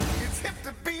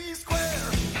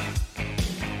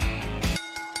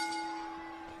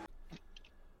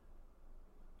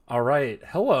All right.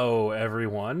 Hello,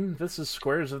 everyone. This is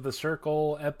Squares of the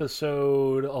Circle,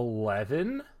 episode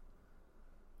 11.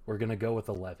 We're going to go with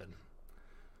 11.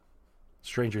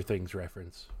 Stranger Things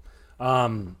reference.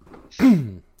 I'm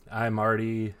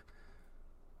already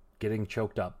getting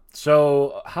choked up.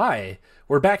 So, hi.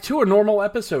 We're back to a normal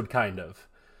episode, kind of.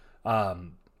 I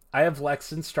have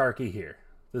Lex and Starkey here.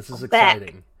 This is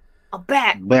exciting. I'm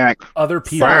back. Other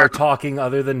people are talking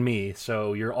other than me,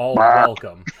 so you're all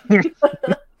welcome.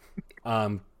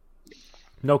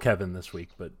 No Kevin this week,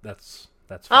 but that's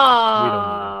fine. We don't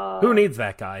need him. Who needs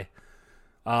that guy?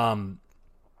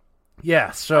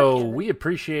 Yeah, so we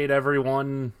appreciate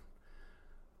everyone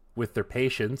with their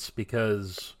patience,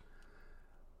 because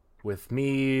with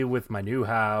me, with my new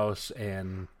house,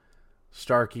 and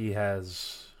Starkey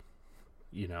has,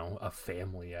 a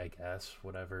family, I guess,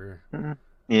 whatever. Mm-hmm.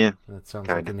 Yeah. That sounds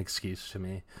like an excuse to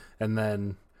me. And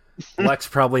then Lex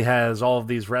probably has all of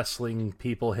these wrestling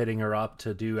people hitting her up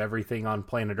to do everything on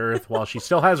planet Earth while she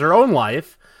still has her own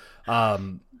life.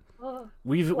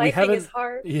 We haven't is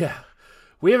hard. Yeah.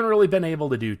 We haven't really been able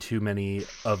to do too many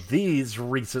of these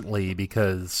recently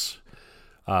because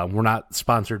we're not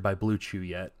sponsored by Blue Chew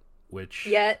yet, which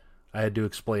I had to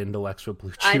explain to Lex what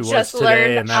Blue Chew was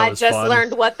today, and that was fun. I just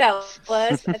learned what that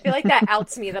was. I feel like that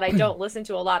outs me that I don't listen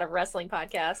to a lot of wrestling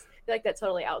podcasts. I feel like that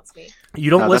totally outs me. You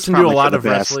don't listen to a lot of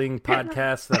wrestling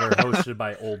podcasts that are hosted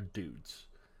by old dudes.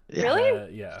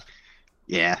 Really? Yeah.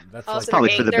 Yeah. That's also,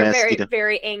 probably for the they're best.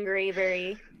 very angry,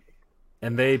 very...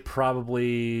 And they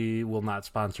probably will not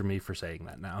sponsor me for saying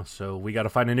that now. So we got to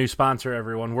find a new sponsor,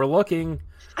 everyone. We're looking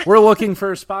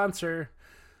for a sponsor.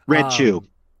 Red Chew.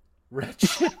 Red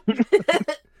Chew.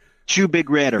 Chew Big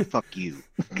Red or fuck you.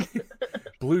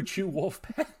 Blue Chew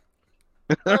Wolfpack.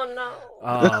 Oh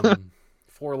no.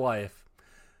 For life.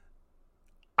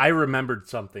 I remembered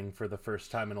something for the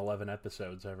first time in 11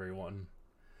 episodes, everyone.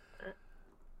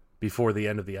 Before the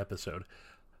end of the episode.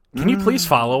 Can you please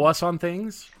follow us on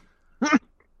things?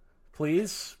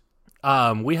 Please?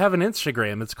 We have an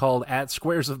Instagram. It's called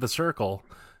 @SquaresOfTheCircle.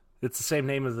 It's the same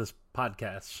name as this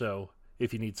podcast, so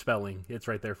if you need spelling, it's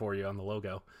right there for you on the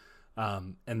logo.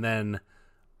 And then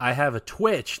I have a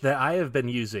Twitch that I have been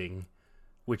using,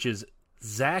 which is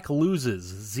Zach Loses,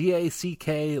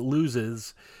 ZACK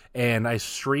Loses, and I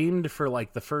streamed for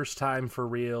like the first time for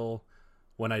real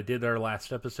when I did our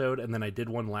last episode, and then I did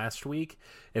one last week,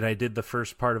 and I did the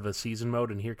first part of a season mode,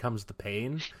 and Here Comes the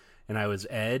Pain, and I was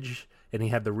Edge, and he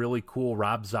had the really cool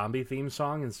Rob Zombie theme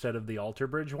song instead of the Alter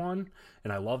Bridge one,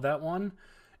 and I love that one.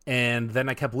 And then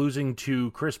I kept losing to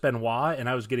Chris Benoit, and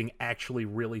I was getting actually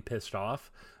really pissed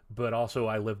off, but also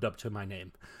I lived up to my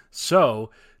name. So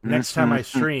next time I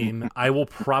stream, I will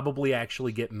probably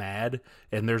actually get mad,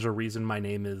 and there's a reason my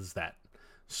name is that.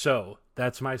 So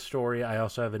that's my story. I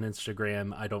also have an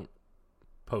Instagram. I don't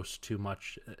post too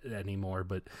much anymore,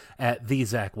 but at the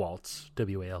Zach Waltz,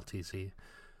 WALTZ.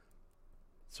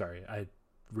 Sorry, I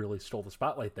really stole the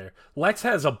spotlight there. Lex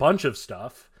has a bunch of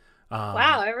stuff.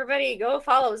 Wow, everybody go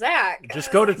follow Zach.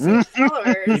 Just go to...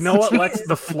 You know what, Lex?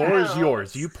 The floor is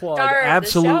yours. You plug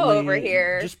absolutely... The show over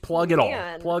here. Just plug it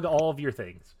all. Plug all of your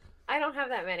things. I don't have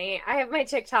that many. I have my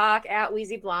TikTok at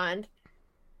Wheezy Blonde.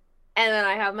 And then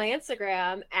I have my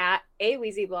Instagram at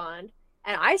 @AWheezyBlonde.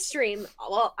 And I stream...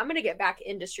 Well, I'm going to get back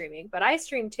into streaming. But I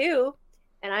stream too.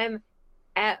 And I'm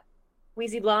at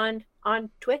Wheezy Blonde on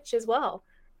Twitch as well.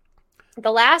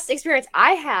 The last experience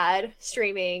I had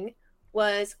streaming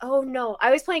was,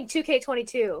 I was playing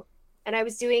 2K22, and I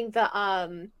was doing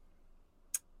the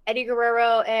Eddie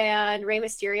Guerrero and Rey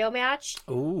Mysterio match.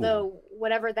 Ooh. The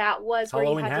whatever that was,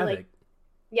 Halloween where you had Havoc.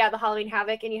 the Halloween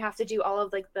Havoc, and you have to do all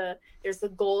of there's the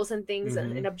goals and things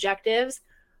and objectives.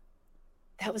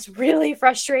 That was really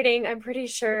frustrating. I'm pretty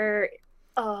sure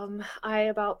I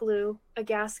about blew a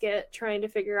gasket trying to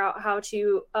figure out how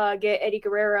to get Eddie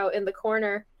Guerrero in the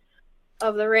corner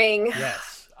of the ring.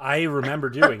 Yes, I remember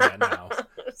doing that now.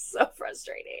 So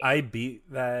frustrating. I beat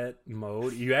that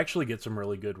mode. You actually get some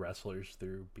really good wrestlers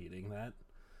through beating that.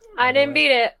 I didn't beat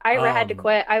it. I had to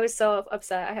quit. I was so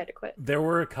upset I had to quit. There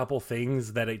were a couple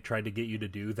things that it tried to get you to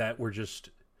do that were just...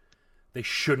 They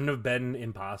shouldn't have been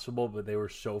impossible, but they were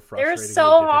so frustrating. They're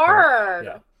so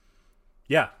hard.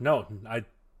 Yeah, no,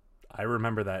 I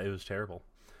remember that. It was terrible.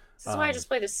 This is why I just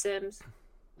play The Sims.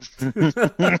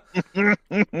 I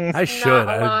should.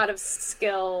 Not a lot of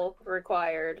skill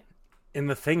required. And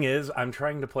the thing is, I'm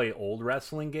trying to play old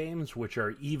wrestling games, which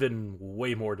are even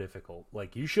way more difficult.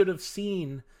 Like, you should have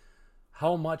seen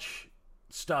how much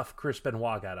stuff Chris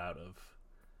Benoit got out of.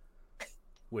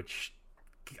 Which,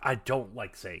 I don't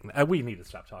like saying that. We need to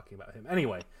stop talking about him.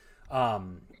 Anyway,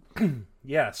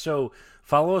 Yeah, so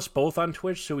follow us both on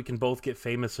Twitch so we can both get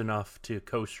famous enough to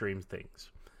co-stream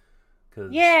things.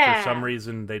 Because for some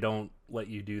reason they don't let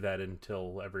you do that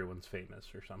until everyone's famous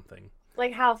or something.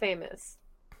 Like how famous?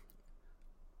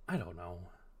 I don't know.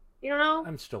 You don't know?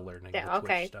 I'm still learning the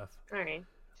Twitch stuff. All right.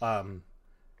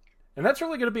 And that's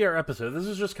really going to be our episode. This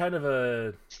is just kind of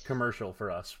a commercial for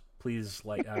us. Please,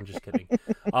 I'm just kidding.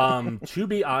 To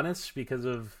be honest, because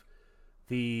of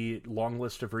the long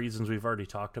list of reasons we've already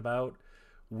talked about,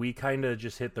 we kind of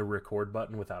just hit the record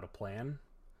button without a plan.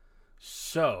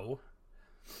 So,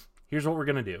 here's what we're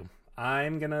going to do.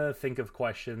 I'm going to think of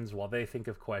questions while they think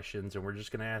of questions, and we're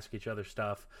just going to ask each other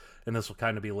stuff. And this will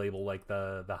kind of be labeled like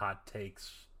the Hot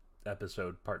Takes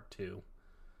episode part 2.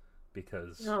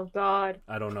 Because oh god,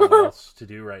 I don't know what else to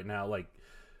do right now.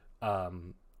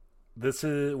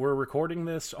 We're recording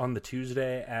this on the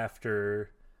Tuesday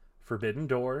after Forbidden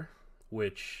Door,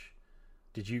 which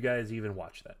did you guys even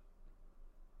watch that?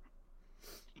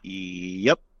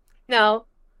 Yep. No.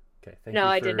 Okay.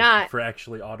 I did not. For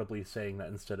actually audibly saying that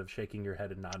instead of shaking your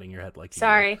head and nodding your head like you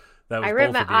sorry. Were. That was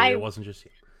both of you. It wasn't just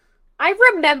you. I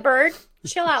remembered.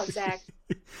 Chill out, Zach.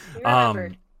 You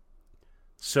remembered.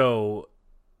 So,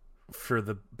 for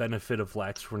the benefit of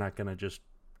Lex, we're not going to just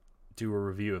do a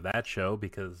review of that show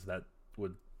because that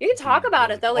would... You can talk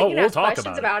about it, though. Like, you can ask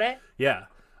questions about it. Yeah.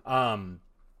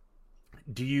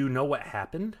 Do you know what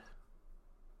happened?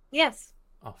 Yes.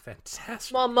 Oh,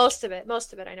 fantastic. Well, most of it.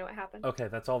 Most of it, I know what happened. Okay,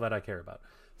 that's all that I care about.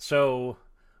 So,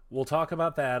 we'll talk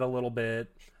about that a little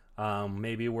bit.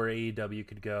 Maybe where AEW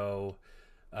could go.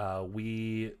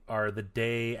 We are the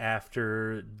day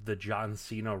after the John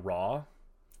Cena Raw,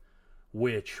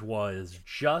 which was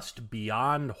just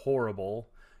beyond horrible,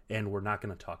 and we're not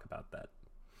going to talk about that.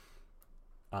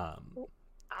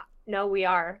 No, we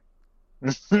are.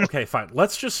 Okay, fine.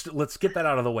 Let's get that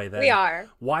out of the way then. We are.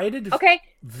 Why did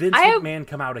Vince McMahon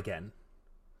come out again?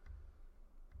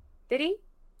 Did he?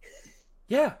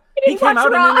 Yeah. He came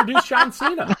out and introduced John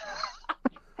Cena.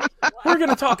 We're going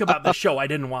to talk about the show I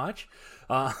didn't watch.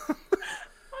 I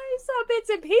saw bits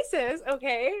and pieces,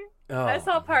 okay? I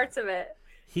saw parts of it.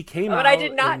 He came out. But I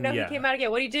did not know he came out again.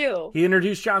 What did he do? He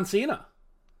introduced John Cena.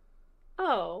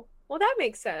 Oh, well, that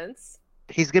makes sense.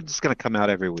 He's just going to come out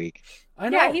every week. I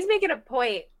know. Yeah, he's making a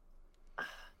point.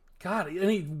 God, and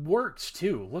he works,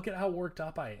 too. Look at how worked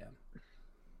up I am.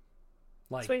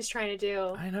 That's what he's trying to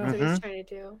do. I know. That's what he's trying to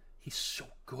do. He's so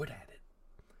good at it.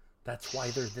 That's why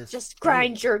they're this... Just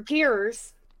grind your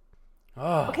gears.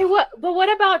 Oh. Okay,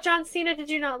 what about John Cena did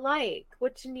you not like?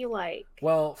 What didn't you like?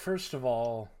 Well, first of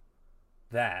all,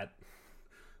 that.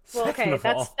 Well, okay,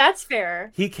 that's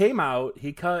fair. He came out,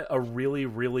 he cut a really,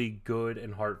 really good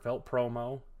and heartfelt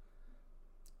promo,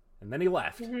 and then he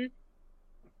left. Mm-hmm.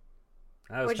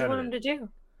 What'd you want him to do?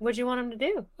 What'd you want him to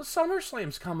do? Well,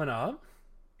 SummerSlam's coming up.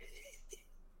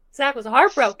 Zach was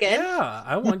heartbroken. Yeah,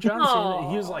 I want John Cena.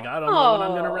 He was like, I don't know when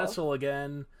I'm going to wrestle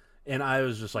again. And I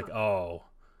was just like, oh,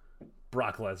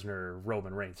 Brock Lesnar,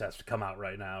 Roman Reigns has to come out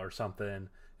right now or something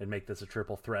and make this a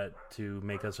triple threat to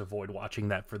make us avoid watching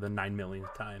that for the 9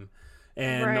 millionth time.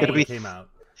 And no one came out.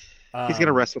 He's going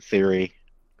to wrestle Theory.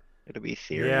 It'll be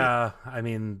Theory. Yeah, I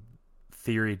mean,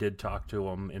 Theory did talk to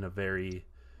him in a very,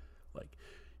 like,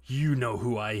 you know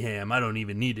who I am. I don't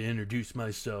even need to introduce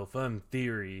myself. I'm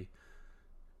Theory.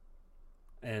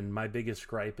 And my biggest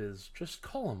gripe is just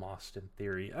call him Austin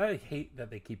Theory. I hate that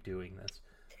they keep doing this.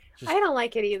 I don't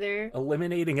like it either.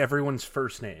 Eliminating everyone's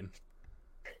first name.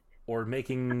 Or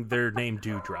making their name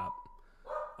Dewdrop.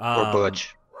 Or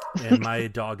Butch. And my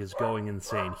dog is going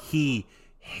insane. He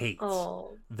hates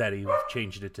that he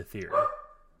changed it to Theory.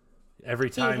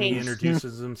 Every time he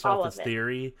introduces himself as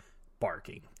Theory,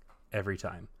 barking. Every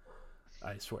time.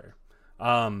 I swear.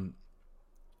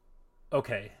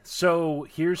 Okay, so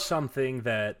here's something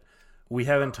that we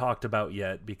haven't talked about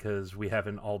yet because we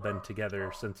haven't all been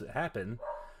together since it happened.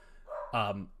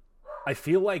 I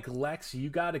feel like, Lex, you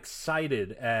got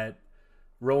excited at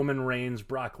Roman Reigns,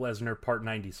 Brock Lesnar, Part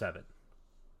 97.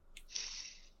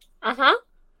 Uh-huh.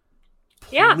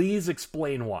 Yeah. Please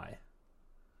explain why.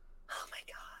 Oh my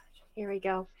god. Here we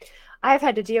go. I've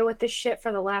had to deal with this shit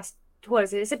for the last, what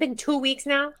is it? Has it been 2 weeks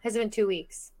now? Has it been 2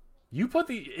 weeks?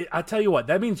 I tell you what,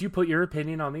 that means you put your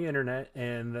opinion on the internet,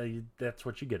 and that's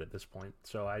what you get at this point.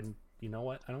 So you know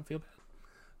what? I don't feel bad.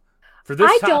 For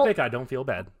this topic, I don't feel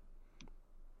bad.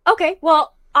 Okay,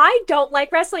 well, I don't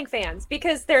like wrestling fans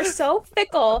because they're so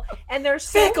fickle and they're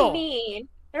so mean.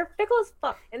 They're fickle as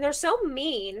fuck and they're so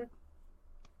mean.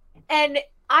 And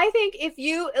I think if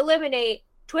you eliminate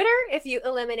Twitter, if you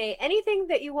eliminate anything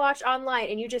that you watch online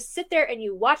and you just sit there and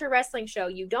you watch a wrestling show,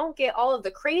 you don't get all of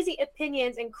the crazy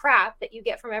opinions and crap that you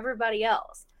get from everybody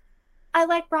else. I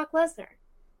like Brock Lesnar.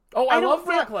 Oh, I love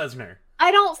Brock Lesnar.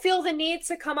 I don't feel the need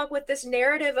to come up with this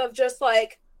narrative of just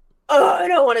like, oh, I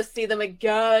don't want to see them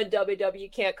again.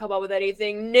 WWE can't come up with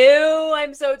anything new.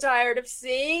 I'm so tired of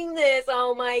seeing this.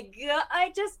 Oh my God.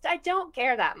 I don't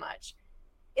care that much.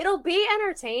 It'll be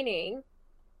entertaining.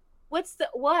 Why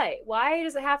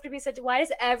does it have to be why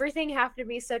does everything have to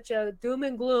be such a doom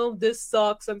and gloom? This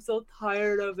sucks. I'm so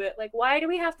tired of it. Like, why do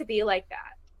we have to be like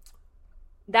that?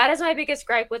 That is my biggest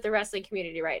gripe with the wrestling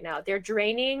community right now. They're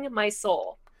draining my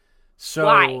soul. So,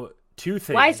 why? Two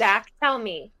things. Why, Zach? Tell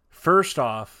me. First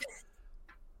off,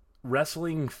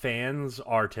 wrestling fans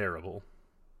are terrible.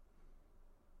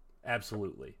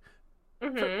 Absolutely.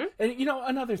 Mm-hmm. And,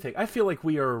 another thing. I feel like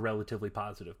we are a relatively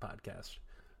positive podcast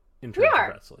in terms of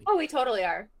wrestling. Oh, we totally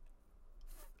are.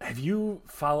 Have you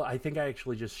followed... I think I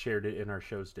actually just shared it in our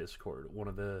show's Discord. One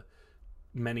of the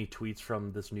many tweets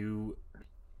from this new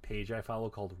page I follow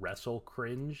called Wrestle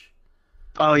Cringe.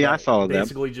 Oh, yeah, I followed them.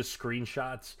 Basically just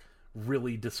screenshots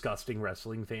really disgusting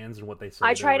wrestling fans and what they say.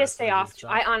 I try to stay off.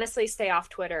 I honestly stay off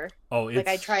Twitter. Oh,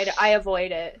 it's... I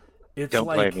avoid it. It's Don't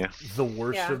like blame you. the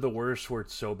worst of the worst, where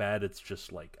it's so bad, it's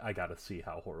just like, I gotta see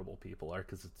how horrible people are,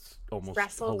 because it's almost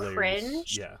Wrestle hilarious.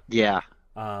 cringe? Yeah.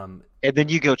 And then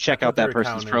you go check out that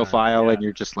person's profile, and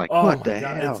you're just like, what the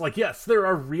hell? It's like, yes, there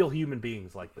are real human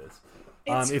beings like this.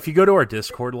 If you go to our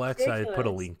Discord, Lex, I put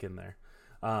a link in there.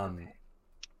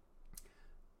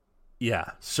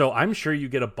 Yeah, so I'm sure you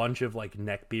get a bunch of like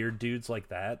neckbeard dudes like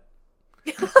that.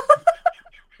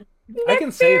 I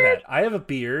can say that. I have a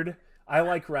beard. I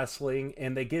like wrestling,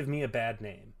 and they give me a bad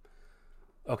name.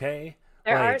 Okay?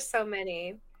 There are so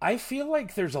many. I feel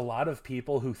like there's a lot of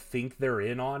people who think they're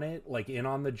in on it, like in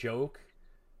on the joke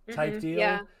type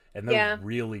deal, and they're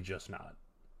really just not.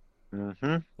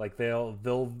 Mm-hmm. Like they're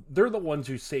the ones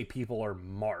who say people are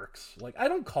marks. Like, I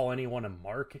don't call anyone a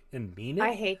mark and mean it.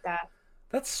 I hate that.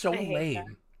 That's so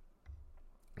lame.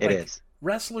 It is.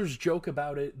 Wrestlers joke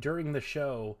about it during the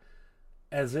show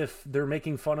as if they're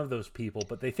making fun of those people,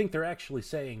 but they think they're actually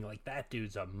saying, like, that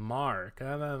dude's a mark.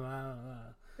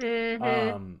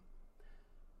 Mm-hmm.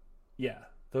 Yeah,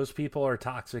 those people are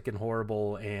toxic and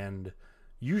horrible, and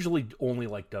usually only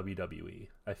like WWE,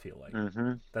 I feel like.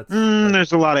 Mm-hmm. That's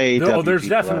there's a lot of AEW. There's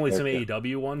definitely some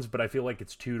AEW ones, but I feel like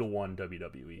it's 2-1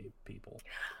 WWE people.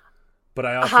 But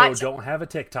I also don't have a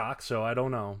TikTok, so I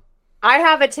don't know. I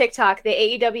have a TikTok. The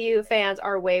AEW fans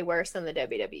are way worse than the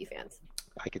WWE fans.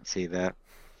 I can see that.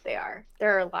 They are.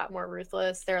 They're a lot more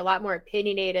ruthless. They're a lot more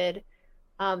opinionated.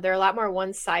 They're a lot more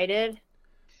one-sided.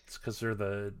 It's because they're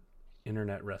the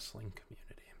internet wrestling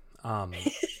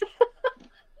community.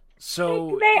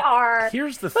 So they are.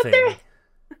 Here's the thing.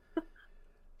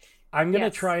 I'm going to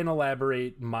try and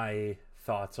elaborate my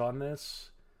thoughts on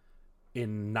this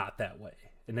in not that way.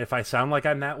 And if I sound like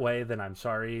I'm that way, then I'm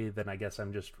sorry. Then I guess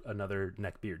I'm just another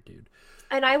neckbeard dude.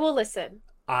 And I will listen.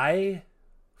 I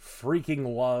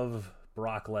freaking love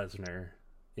Brock Lesnar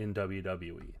in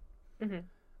WWE. Mm-hmm.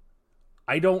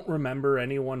 I don't remember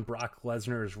anyone Brock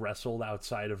Lesnar has wrestled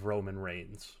outside of Roman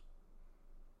Reigns.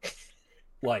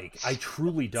 Like, I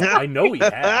truly don't. I know he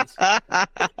has.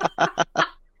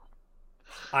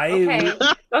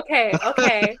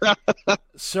 Okay.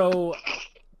 So,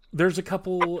 there's a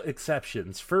couple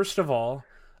exceptions. First of all,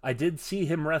 I did see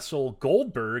him wrestle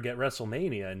Goldberg at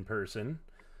WrestleMania in person.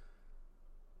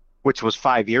 Which was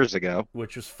 5 years ago.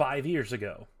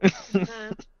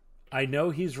 I know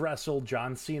he's wrestled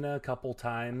John Cena a couple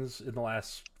times in the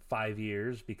last 5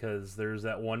 years, because there's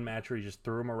that one match where he just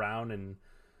threw him around and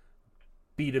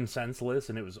beat him senseless,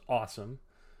 and it was awesome.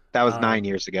 That was 9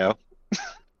 years ago.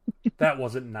 That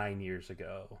wasn't 9 years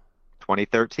ago.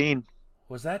 2013.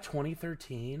 Was that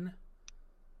 2013?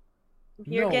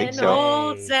 You're getting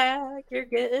old, Zach. You're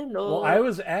getting old. Well, I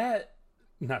was at,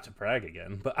 not to brag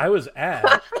again, but I was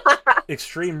at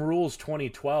Extreme Rules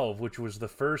 2012, which was the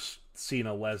first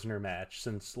Cena-Lesnar match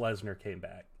since Lesnar came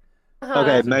back.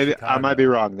 Okay, maybe I might be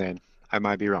wrong then.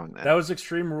 That was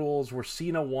Extreme Rules, where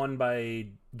Cena won by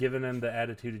giving him the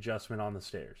attitude adjustment on the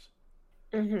stairs.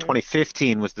 Mm-hmm.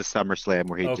 2015 was the SummerSlam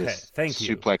where he just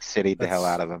suplex city'd the hell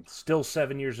out of him. Still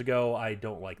 7 years ago. I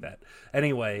don't like that.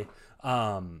 Anyway,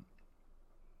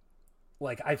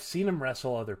 like, I've seen him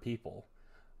wrestle other people,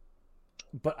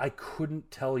 but I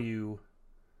couldn't tell you,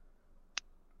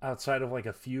 outside of like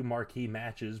a few marquee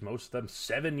matches, most of them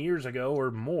 7 years ago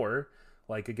or more.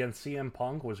 Like, against CM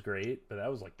Punk was great, but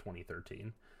that was like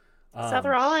 2013. Seth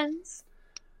Rollins.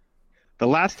 The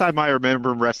last time I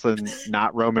remember him wrestling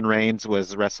not Roman Reigns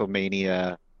was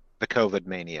WrestleMania the COVID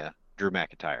mania Drew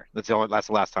McIntyre. That's the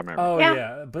last time I remember. Oh Yeah.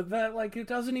 yeah, but that it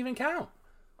doesn't even count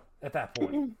at that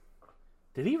point.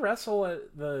 Did he wrestle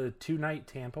at the 2-night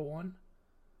Tampa one?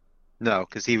 No,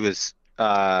 because he was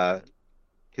during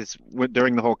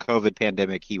the whole COVID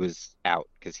pandemic he was out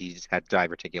because he's had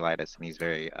diverticulitis and he's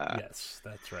very Yes,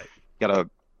 that's right. got a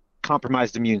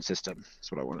compromised immune system.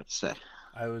 That's what I wanted to say.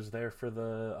 I was there for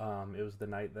the it was the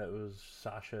night that was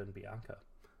Sasha and Bianca.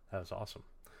 That was awesome.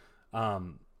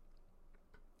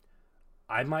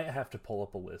 I might have to pull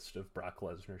up a list of Brock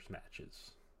Lesnar's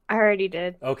matches. I already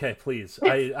did. Okay, please.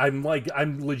 I'm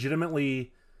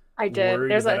legitimately I did.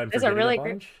 worried There's that a I'm there's a forgetting really a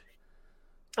great. bunch.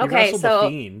 He Okay, wrestled so the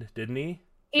Fiend, didn't he?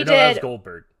 he Or no, that was did.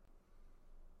 Goldberg.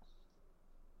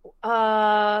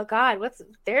 God,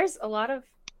 there's a lot of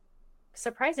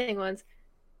surprising ones.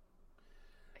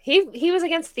 He was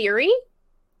against Theory.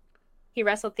 He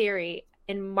wrestled Theory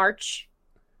in March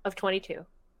of 22.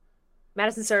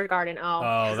 Madison Square Garden.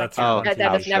 Oh, that's Oh, not that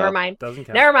TV is never show. mind. Doesn't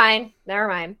count. Never mind. Never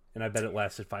mind. And I bet it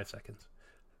lasted 5 seconds.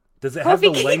 Does it have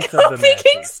Kofi the length of the Kofi matches?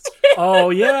 Kingston. Oh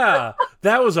yeah,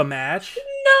 that was a match.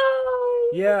 No.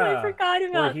 Yeah, I forgot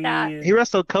about that. He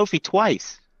wrestled Kofi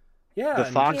twice. Yeah, The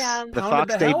and Fox, just Yeah. the pounded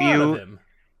Fox the hell out of debut, him.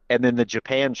 and then the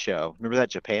Japan show. Remember that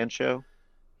Japan show?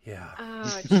 Yeah, Oh,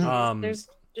 jeez. There's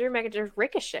There's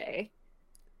Ricochet.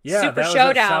 yeah, Super that was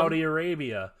Showdown. at Saudi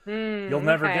Arabia. You'll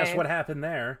never guess okay. what happened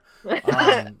there.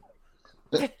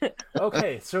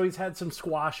 Okay, so he's had some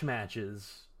squash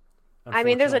matches. I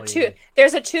mean, there's a two.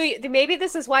 Maybe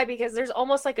this is why, because there's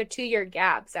almost like a 2-year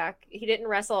gap. Zach, he didn't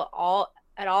wrestle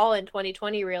at all in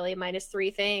 2020, really, minus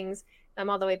 3 things. I'm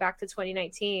all the way back to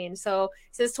 2019. So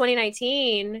since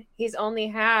 2019, he's only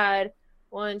had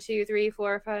 1, 2, 3,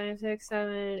 4, 5, 6,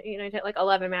 7, 8, 9, 10, like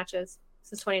 11 matches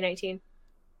since 2019.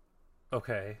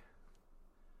 Okay.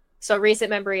 So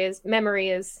recent memory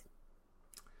is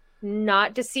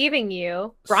not deceiving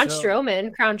you. Braun So-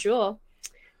 Strowman, Crown Jewel,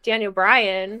 Daniel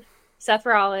Bryan, Seth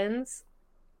Rollins,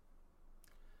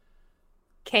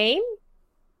 Kane.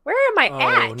 Where am I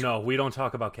Oh at? no, we don't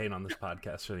talk about Kane on this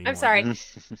podcast anymore. I'm sorry.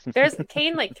 There's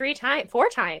Kane like 4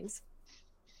 times.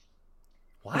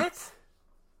 What?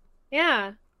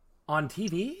 Yeah. On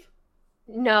TV?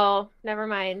 No, never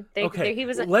mind. Okay,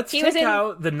 let's take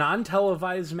out the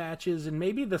non-televised matches and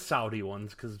maybe the Saudi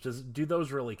ones, because do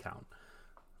those really count?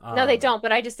 No, they don't.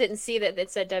 But I just didn't see that it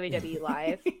said WWE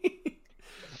Live.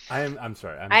 I'm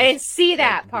sorry. I didn't see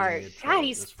that being part. a troll God, at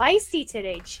he's this point. feisty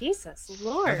today. Jesus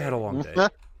Lord. I've had a long day.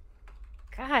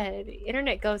 God, the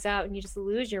internet goes out and you just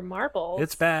lose your marbles.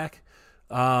 It's back.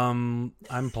 I'm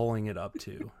pulling it up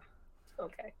too.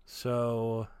 Okay.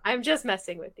 So I'm just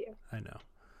messing with you. I know.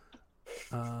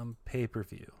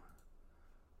 Pay-per-view.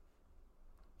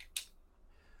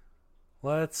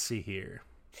 Let's see here.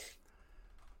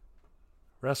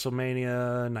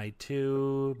 WrestleMania Night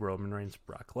 2, Roman Reigns,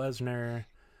 Brock Lesnar,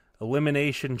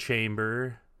 Elimination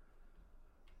Chamber.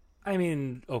 I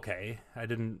mean, okay. I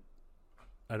don't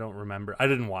remember. I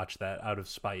didn't watch that out of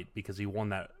spite because he won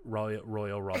that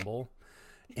Royal Rumble.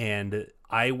 And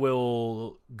I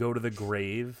will go to the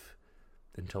grave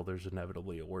until there's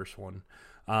inevitably a worse one.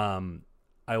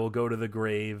 I will go to the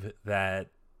grave that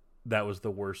was the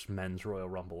worst men's Royal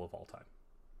Rumble of all time.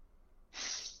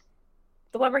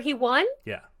 The one where he won?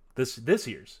 Yeah, this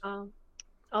year's.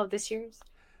 Oh, this year's?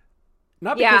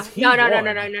 Not Yeah. because he No, won.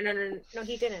 No,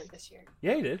 he didn't this year.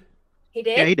 Yeah, he did. He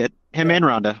did? Yeah, he did. Him and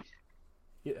Ronda.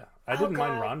 Yeah, I didn't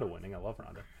mind God. Ronda winning. I love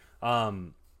Ronda.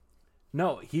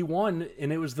 No, he won,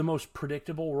 and it was the most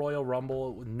predictable Royal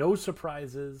Rumble with no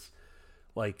surprises.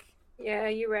 Like, Yeah,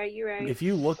 you're right. if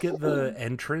you look at the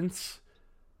entrance,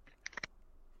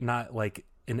 not like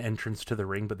an entrance to the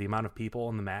ring, but the amount of people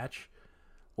in the match,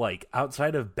 like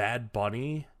outside of Bad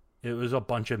Bunny, it was a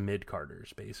bunch of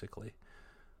mid-carders, basically.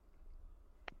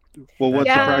 Well, what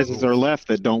Yeah. surprises are left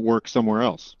that don't work somewhere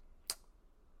else?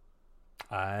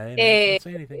 I'm not Hey. gonna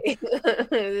say anything.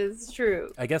 It's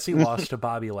true. I guess he lost to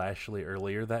Bobby Lashley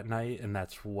earlier that night, and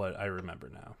that's what I remember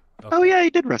now. Okay. Oh yeah, he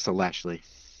did wrestle Lashley.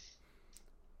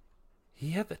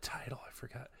 He had the title, I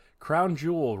forgot. Crown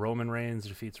Jewel, Roman Reigns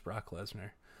defeats Brock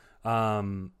Lesnar.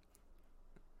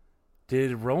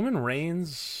 Did Roman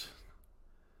Reigns...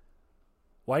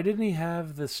 Why didn't he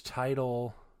have this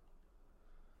title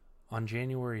on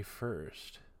January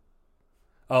 1st?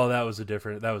 Oh, that was the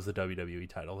WWE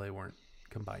title. They weren't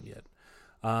combined yet.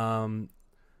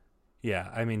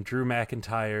 Yeah, I mean, Drew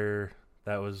McIntyre,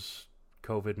 that was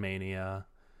COVID Mania.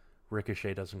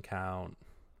 Ricochet doesn't count.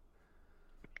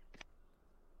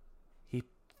 He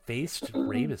faced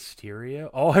Rey Mysterio.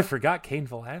 Oh, I forgot Cain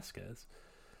Velasquez.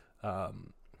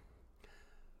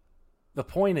 The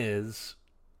point is,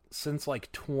 since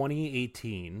like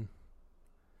 2018,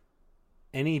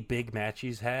 any big match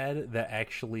he's had that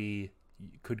actually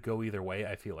could go either way,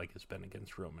 I feel like has been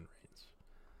against Roman Reigns.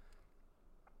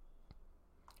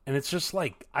 And it's just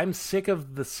like, I'm sick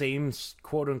of the same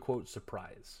quote-unquote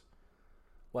surprise.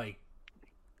 Like,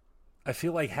 I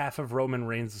feel like half of Roman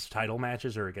Reigns' title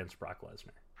matches are against Brock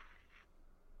Lesnar.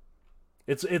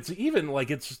 It's even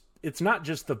like, it's not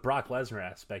just the Brock Lesnar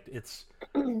aspect. It's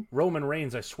Roman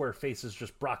Reigns, I swear, faces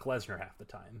just Brock Lesnar half the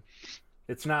time.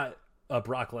 It's not a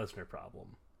Brock Lesnar problem.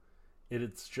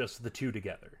 It's just the two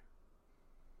together.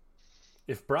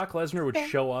 If Brock Lesnar would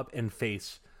show up and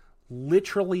face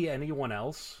literally anyone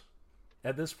else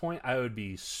at this point, I would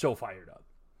be so fired up.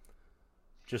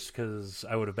 Just because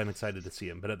I would have been excited to see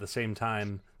him. But at the same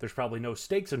time, there's probably no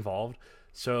stakes involved,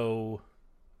 so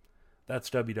that's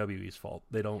WWE's fault.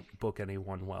 They don't book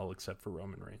anyone well except for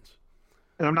Roman Reigns.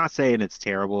 And I'm not saying it's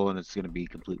terrible and it's going to be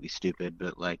completely stupid,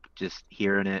 but like just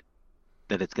hearing it,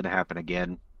 that it's going to happen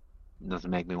again, doesn't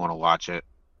make me want to watch it.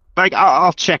 Like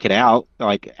I'll check it out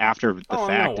like after the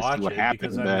fact to see what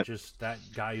happens. Because I'm just that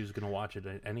guy who's going to watch it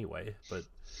anyway. But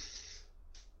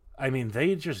I mean,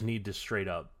 they just need to straight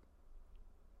up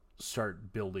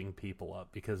start building people up,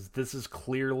 because this is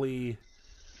clearly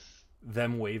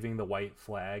them waving the white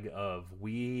flag of,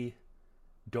 we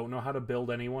don't know how to build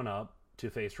anyone up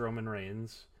to face Roman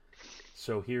Reigns.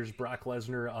 So here's Brock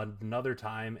Lesnar another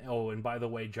time. Oh, and by the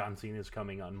way, John Cena is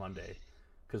coming on Monday,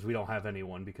 because we don't have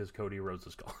anyone because Cody Rhodes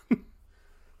is gone.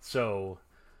 So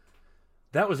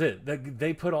that was it.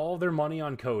 They put all their money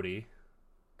on Cody.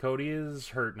 Cody is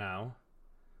hurt now.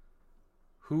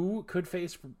 Who could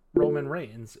face Roman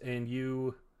Reigns? And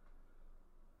you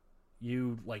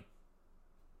like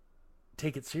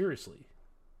take it seriously.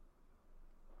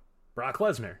 Brock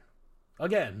Lesnar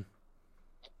again.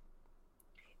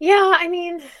 Yeah, I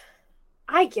mean,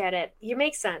 I get it. You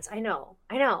make sense. I know.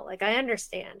 Like, I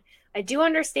understand. I do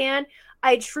understand.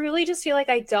 I truly just feel like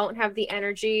I don't have the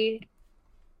energy.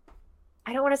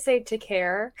 I don't want to say to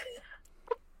care.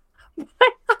 But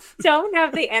I don't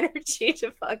have the energy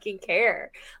to fucking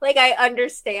care. Like, I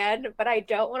understand, but I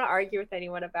don't want to argue with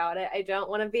anyone about it. I don't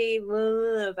want to be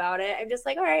about it. I'm just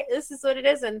like, all right, this is what it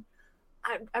is, and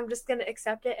I'm just gonna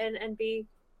accept it and be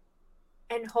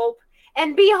and hope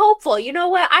and be hopeful. You know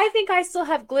what? I think I still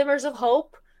have glimmers of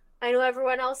hope. I know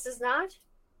everyone else does not.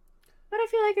 But I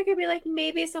feel like it could be like,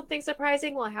 maybe something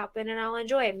surprising will happen and I'll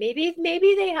enjoy it. Maybe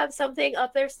they have something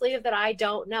up their sleeve that I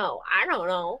don't know. I don't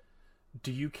know.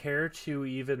 Do you care to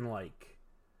even like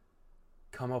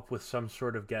come up with some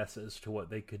sort of guess as to what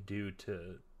they could do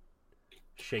to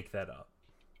shake that up?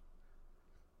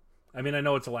 I mean, I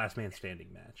know it's a last man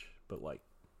standing match, but like,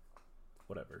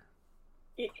 whatever.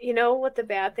 You know what the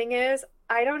bad thing is?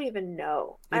 I don't even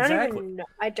know. Exactly.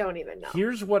 I don't even know.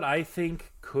 Here's what I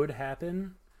think could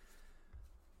happen.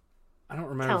 I don't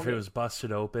remember if it was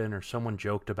busted open or someone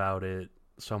joked about it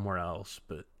somewhere else,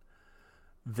 but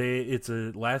it's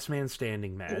a last man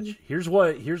standing match. Here's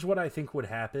what I think would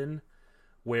happen,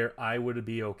 where I would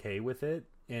be okay with it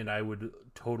and I would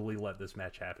totally let this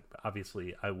match happen. But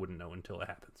obviously, I wouldn't know until it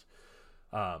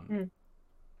happens.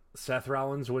 Seth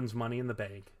Rollins wins Money in the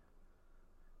Bank.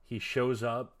 He shows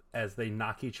up as they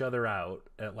knock each other out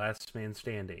at last man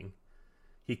standing.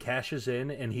 He cashes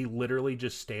in, and he literally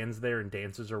just stands there and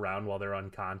dances around while they're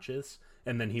unconscious,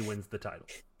 and then he wins the title.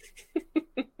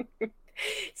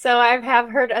 So I have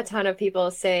heard a ton of people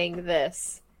saying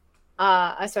this,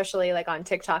 especially like on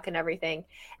TikTok and everything.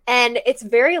 And it's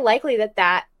very likely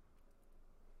that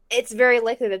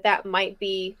might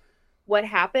be what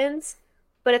happens.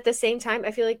 But at the same time,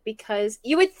 I feel like, because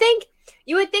you would think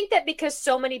that because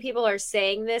so many people are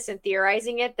saying this and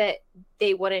theorizing it, that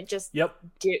they wouldn't just do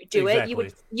exactly.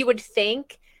 it. You would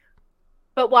think,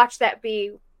 but watch that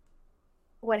be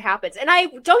what happens. And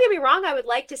don't get me wrong, I would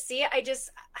like to see it.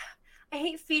 I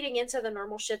hate feeding into the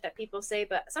normal shit that people say,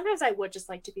 but sometimes I would just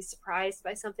like to be surprised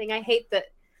by something. I hate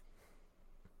that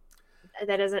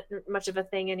isn't much of a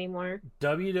thing anymore.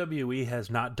 WWE has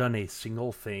not done a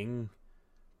single thing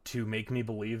to make me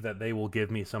believe that they will give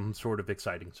me some sort of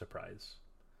exciting surprise.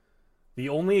 The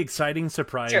only exciting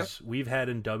surprise we've had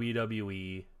in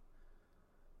WWE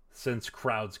since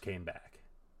crowds came back.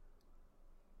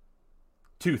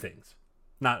 Two things.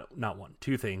 Not one.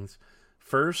 Two things.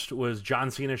 First was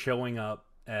John Cena showing up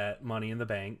at Money in the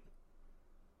Bank.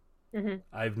 Mm-hmm.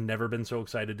 I've never been so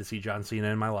excited to see John Cena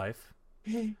in my life.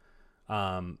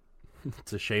 Mm-hmm.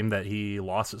 It's a shame that he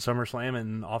lost at SummerSlam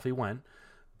and off he went.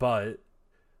 But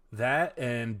that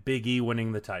and Big E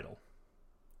winning the title.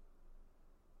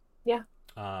 Yeah.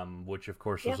 Which of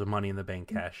course was a Money in the Bank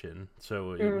cash in.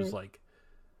 So it was like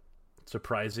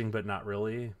surprising, but not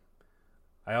really.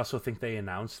 I also think they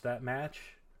announced that match.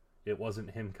 It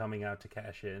wasn't him coming out to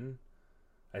cash in.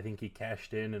 I think he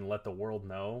cashed in and let the world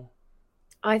know.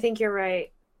 I think you're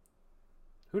right.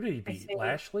 Who did he beat?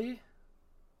 Lashley?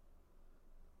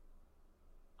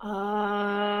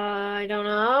 I don't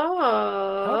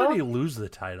know. How did he lose the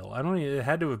title? I don't. It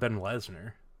had to have been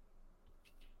Lesnar.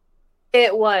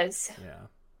 It was. Yeah.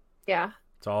 Yeah.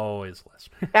 It's always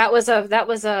Lesnar. That was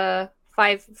the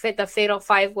fatal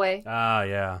 5-way. Ah,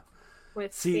 yeah.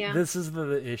 See, Yeah. this is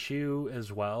the issue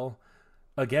as well.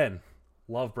 Again,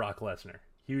 love Brock Lesnar.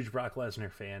 Huge Brock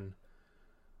Lesnar fan.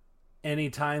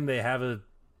 Anytime they have a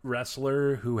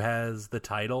wrestler who has the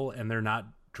title and they're not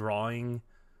drawing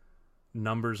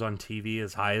numbers on TV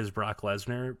as high as Brock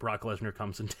Lesnar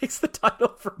comes and takes the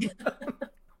title from them.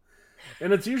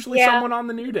 And it's usually someone on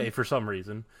the New Day for some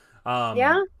reason.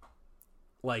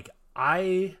 Like,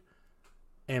 I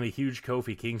am a huge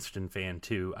Kofi Kingston fan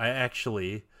too. I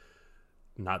actually,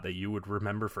 not that you would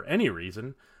remember for any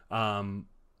reason,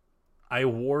 I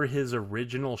wore his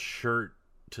original shirt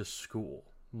to school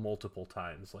multiple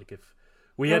times. Like, if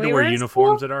we had to wear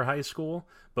uniforms at our high school,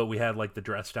 but we had like the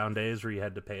dress down days where you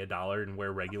had to pay $1 and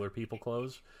wear regular people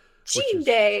clothes. Jean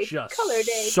day, just color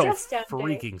day, so dress down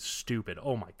freaking day. Stupid.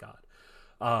 Oh my god.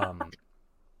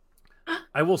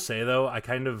 I will say though, I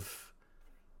kind of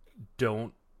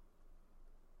don't.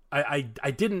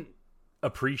 I didn't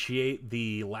appreciate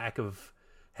the lack of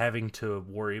having to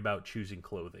worry about choosing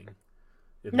clothing.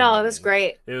 No, it was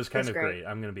great. It was kind of great.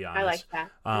 I'm going to be honest. I like that.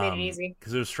 It made it easy.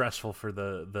 Because it was stressful for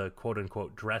the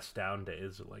quote-unquote dress down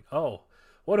days. Like, oh,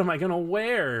 what am I going to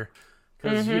wear?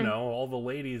 Because, you know, all the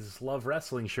ladies love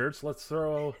wrestling shirts. Let's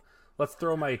throw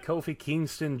my Kofi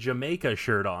Kingston Jamaica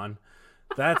shirt on.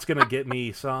 That's going to get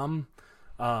me some.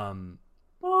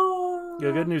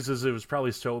 The good news is it was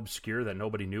probably so obscure that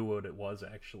nobody knew what it was,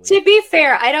 actually. To be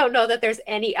fair, I don't know that there's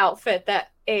any outfit that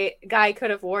a guy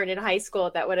could have worn in high school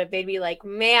that would have made me like,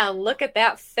 man, look at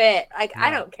that fit. Like, no,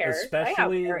 I don't care. Especially, I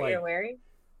don't care what you're wearing.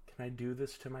 Can I do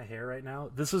this to my hair right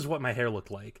now? This is what my hair looked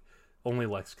like. Only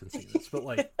Lex can see this.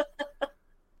 But,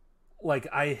 like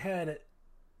I had,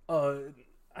 I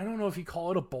don't know if you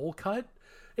call it a bowl cut.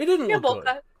 It didn't look good.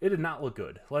 Cut. It did not look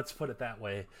good. Let's put it that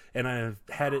way. And I've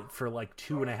had it for like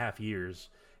 2.5 years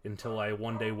until I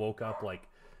one day woke up like,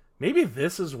 maybe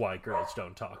this is why girls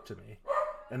don't talk to me.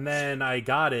 And then I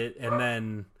got it, and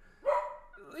then,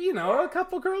 you know, a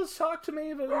couple girls talked to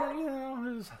me, but, you know,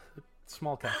 it was a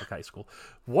small Catholic high school.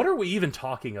 What are we even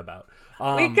talking about?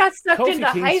 We got sucked into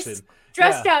high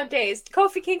dress down days.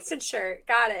 Kofi Kingston shirt.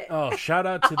 Got it. Oh, shout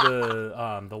out to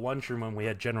the lunchroom when we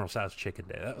had General Tso's Chicken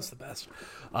Day. That was the best.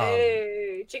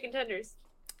 Hey, chicken tenders.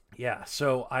 Yeah,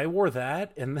 so I wore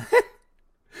that, and then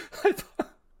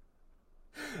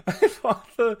I thought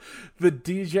the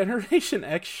D-Generation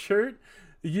X shirt.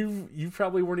 You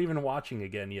probably weren't even watching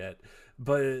again yet,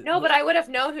 but no, but I would have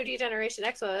known who D-Generation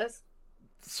X was.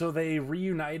 So they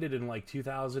reunited in like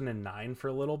 2009 for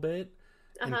a little bit,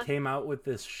 and came out with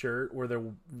this shirt where they're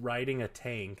riding a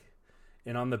tank,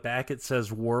 and on the back it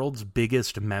says "World's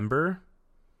Biggest Member."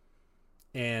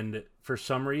 And for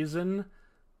some reason,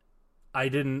 it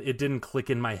didn't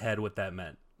click in my head what that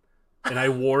meant, and I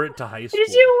wore it to high school.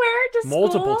 Did you wear it to school?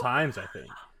 Multiple times, I think,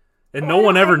 and no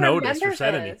one ever noticed or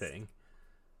said anything.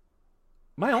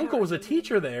 My uncle was a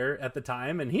teacher there at the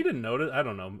time, and he didn't notice. I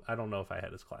don't know if I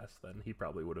had his class then. He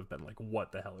probably would have been like,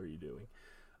 "What the hell are you doing?"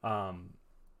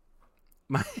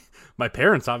 My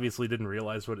parents obviously didn't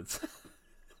realize what it said.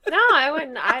 No, I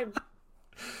wouldn't.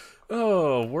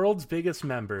 Oh, World's Biggest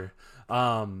Member.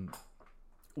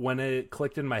 When it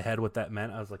clicked in my head what that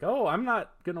meant, I was like, "Oh, I'm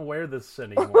not gonna wear this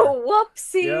anymore."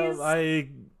 Whoopsies.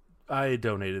 Yeah, I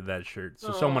donated that shirt,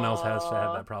 so someone else has to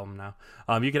have that problem now.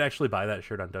 You could actually buy that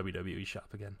shirt on WWE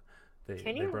Shop again.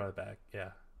 They brought it back.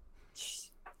 Yeah.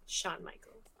 Shawn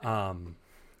Michaels.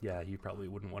 Yeah, you probably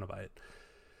wouldn't want to buy it.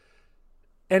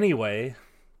 Anyway,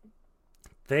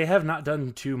 they have not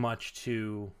done too much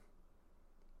to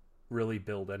really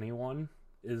build anyone.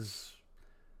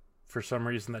 For some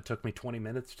reason that took me 20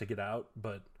 minutes to get out,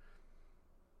 but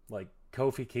like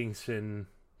Kofi Kingston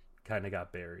kind of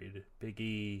got buried. Big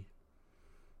E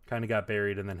kind of got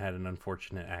buried and then had an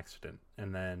unfortunate accident.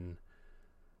 And then,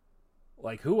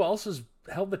 like, who else has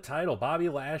held the title? Bobby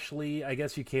Lashley, I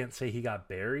guess you can't say he got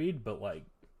buried, but, like,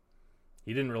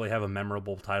 he didn't really have a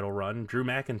memorable title run. Drew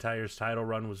McIntyre's title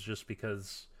run was just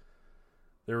because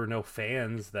there were no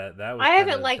fans. That was I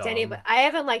haven't liked anybody. I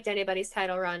haven't liked anybody's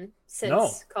title run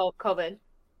since COVID.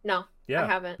 No, I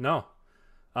haven't. No.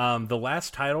 The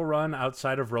last title run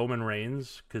outside of Roman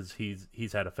Reigns, because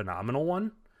he's had a phenomenal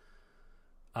one.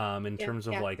 In terms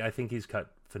of like, I think he's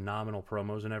cut phenomenal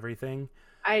promos and everything.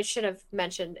 I should have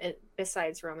mentioned it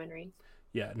besides Roman Reigns.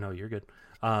 Yeah, no, you're good.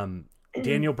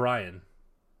 Daniel Bryan.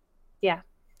 Yeah.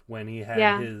 When he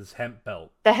had his hemp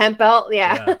belt. The hemp belt,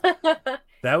 yeah.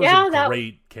 That was a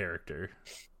great character.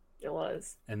 It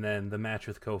was. And then the match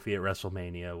with Kofi at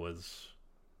WrestleMania was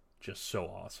just so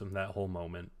awesome, that whole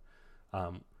moment.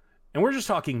 And we're just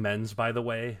talking men's, by the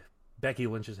way. Becky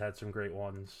Lynch has had some great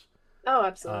ones. Oh,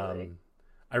 absolutely.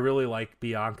 I really like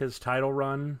Bianca's title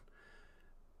run.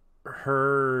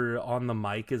 Her on the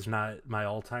mic is not my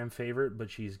all-time favorite,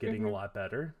 but she's getting a lot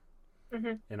better.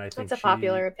 Mm-hmm. And I think that's a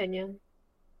popular opinion.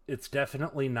 It's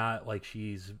definitely not like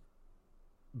she's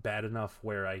bad enough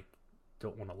where I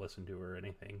don't want to listen to her or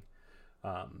anything.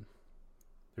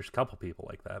 There's a couple people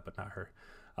like that, but not her.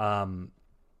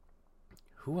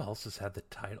 Who else has had the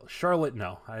title? Charlotte,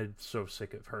 no. I'm so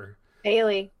sick of her.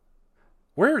 Bailey.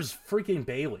 Where's freaking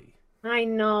Bailey? I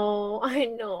know.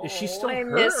 Is she still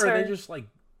hurt, or are they just like,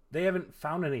 they haven't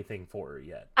found anything for her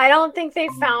yet? I don't think they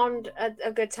found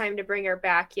a good time to bring her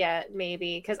back yet,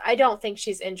 maybe, because I don't think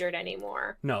she's injured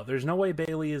anymore. No, there's no way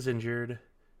Bailey is injured.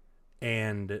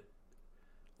 And,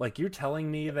 like, you're telling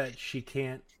me that she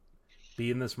can't be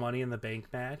in this Money in the Bank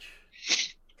match?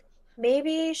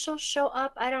 Maybe she'll show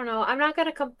up. I don't know. I'm not going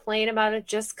to complain about it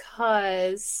just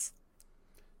because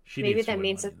maybe that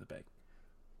means Money in the Bank.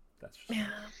 That's just...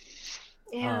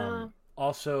 Yeah.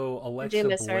 Also, Alexa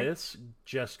Bliss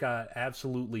just got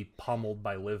absolutely pummeled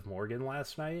by Liv Morgan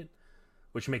last night,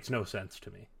 which makes no sense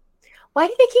to me. Why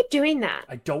do they keep doing that?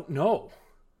 I don't know.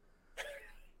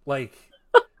 Like,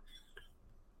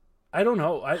 I don't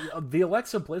know. The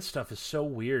Alexa Bliss stuff is so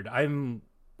weird. I'm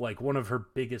like one of her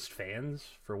biggest fans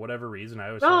for whatever reason.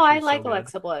 I like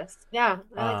Alexa Bliss. Yeah,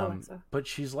 I like Alexa. But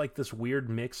she's like this weird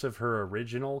mix of her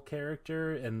original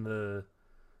character and the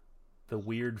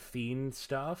weird fiend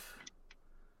stuff.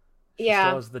 She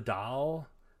still has the doll.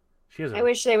 She has I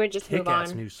wish they would just move on.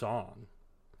 Kick-ass new song,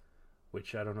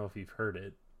 which I don't know if you've heard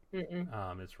it.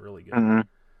 It's really good. Mm-hmm.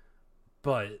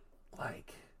 But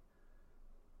like,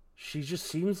 she just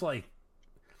seems like,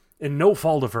 and no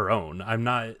fault of her own. I'm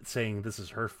not saying this is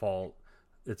her fault.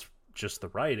 It's just the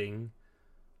writing.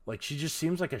 Like, she just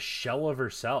seems like a shell of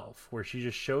herself, where she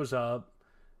just shows up,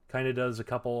 kind of does a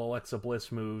couple Alexa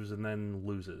Bliss moves, and then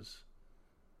loses.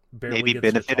 Barely Maybe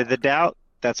benefit of the doubt.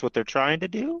 That's what they're trying to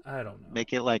do? I don't know.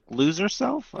 Make it like lose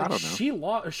herself? Like, I don't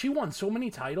know. She won so many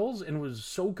titles and was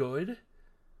so good.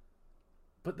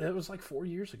 But that was like 4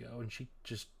 years ago, and she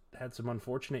just had some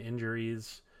unfortunate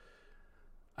injuries.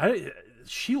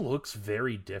 She looks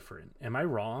very different. Am I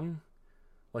wrong?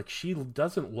 Like, she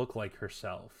doesn't look like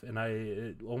herself, and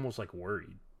it almost like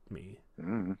worried me.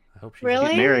 I hope she's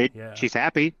really married. Yeah. She's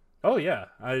happy. Oh yeah,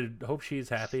 I hope she's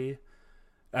happy.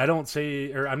 I'm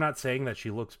not saying that she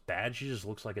looks bad. She just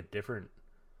looks like a different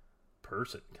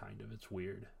person, kind of. It's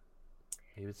weird.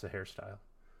 Maybe it's the hairstyle.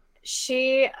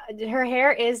 Her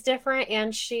hair is different,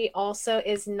 and she also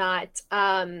is not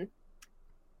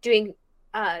doing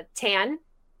tan.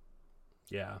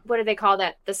 Yeah. What do they call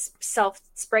that? The self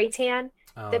spray tan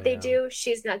that they yeah. do.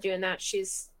 She's not doing that.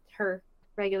 She's her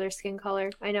regular skin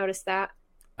color. I noticed that.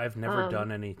 I've never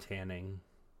done any tanning.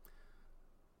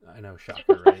 I know,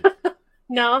 shocker, right?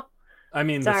 No. I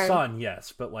mean, the sun,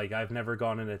 yes, but like I've never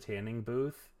gone in a tanning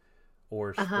booth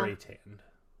or spray tanned.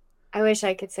 I wish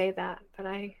I could say that, but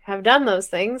I have done those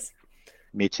things.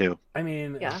 Me too. I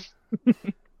mean, yeah.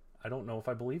 I don't know if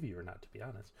I believe you or not, to be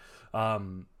honest.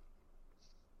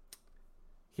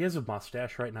 He has a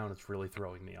mustache right now, and it's really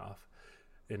throwing me off,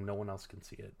 and no one else can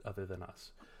see it other than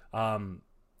us.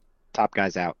 Top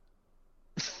guy's out.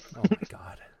 Oh my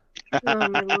god. Oh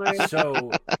my Lord.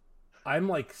 So I'm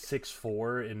like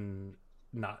 6'4" and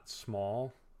not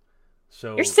small.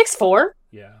 So you're 6'4"?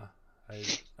 Yeah,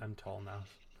 I'm tall now.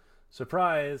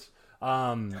 Surprise!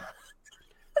 I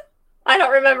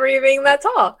don't remember you being that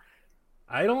tall.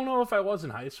 I don't know if I was in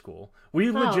high school. We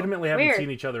legitimately haven't weird.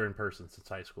 seen each other in person since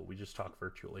high school. We just talk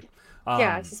virtually.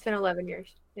 Yeah, it's just been 11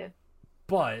 years. Yeah.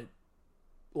 But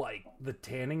like the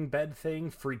tanning bed thing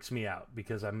freaks me out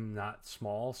because I'm not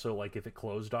small. So like if it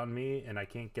closed on me and I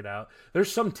can't get out,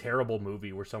 there's some terrible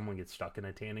movie where someone gets stuck in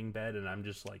a tanning bed and I'm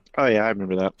just like, oh yeah, I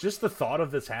remember that. Just the thought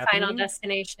of this happening. Final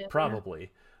Destination.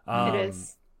 Probably. Yeah. It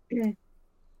is.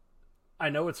 I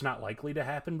know it's not likely to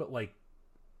happen, but like,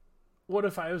 what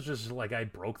if I was just like, I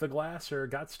broke the glass or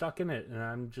got stuck in it and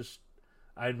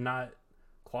I'm not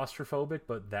claustrophobic,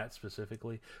 but that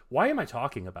specifically. Why am I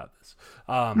talking about this?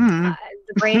 The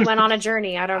brain went on a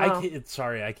journey. I don't know.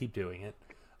 Sorry, I keep doing it.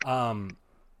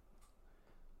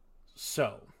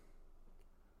 So,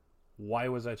 why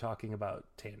was I talking about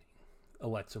tanning?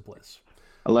 Alexa Bliss.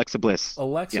 Alexa Bliss.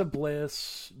 Alexa Yeah.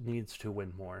 Bliss needs to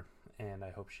win more, and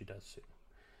I hope she does soon.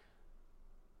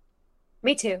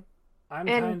 Me too. I'm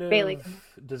And kind of. Bailey.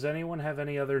 Does anyone have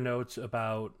any other notes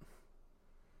about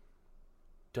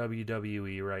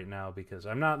WWE right now? Because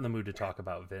I'm not in the mood to talk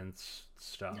about Vince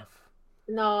stuff.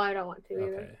 No, I don't want to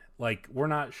either. Okay. Like, we're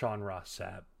not Sean Ross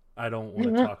Sapp. I don't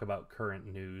want to talk about current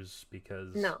news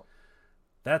because No.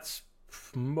 that's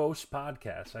most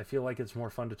podcasts. I feel like it's more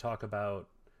fun to talk about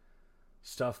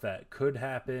stuff that could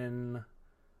happen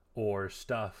or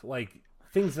stuff like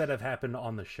things that have happened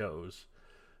on the shows,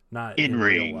 not in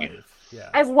real life. Yeah.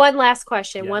 I have one last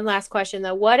question. Yes. One last question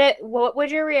though. What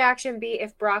would your reaction be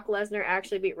if Brock Lesnar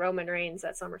actually beat Roman Reigns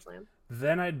at SummerSlam?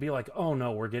 Then I'd be like, oh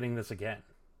no, we're getting this again.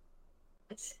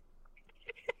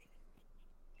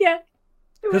 Yeah.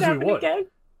 It would Because we happen would. again.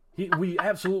 We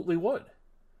absolutely would.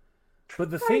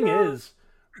 But the thing is,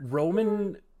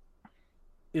 Roman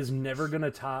is never going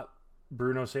to top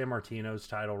Bruno Sammartino's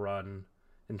title run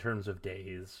in terms of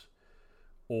days,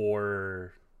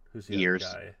 or who's the Years.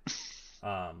 other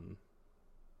guy?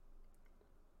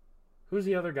 Who's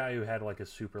the other guy who had like a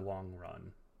super long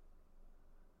run?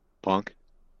 Punk.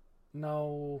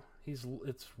 No, it's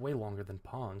way longer than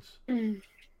Punk's. Mm.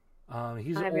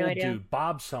 He's I an have old no idea. dude.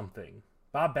 Bob something.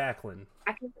 Bob Backlund.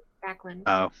 Backlund.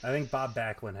 Oh, I think Bob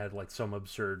Backlund had like some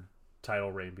absurd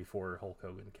title reign before Hulk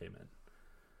Hogan came in.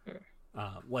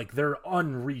 Like they're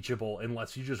unreachable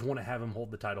unless you just want to have him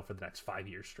hold the title for the next 5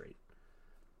 years straight.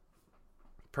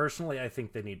 Personally, I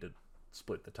think they need to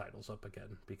split the titles up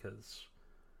again because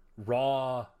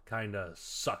Raw kind of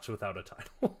sucks without a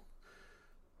title.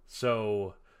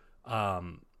 So, I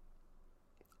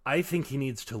think he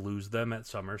needs to lose them at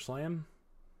SummerSlam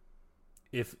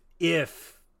if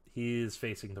he is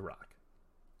facing The Rock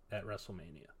at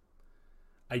WrestleMania.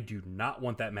 I do not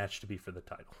want that match to be for the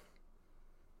title.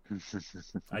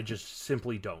 I just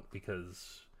simply don't,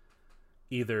 because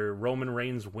either Roman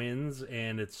Reigns wins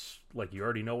and it's like you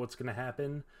already know what's going to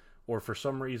happen, or for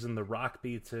some reason The Rock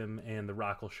beats him and The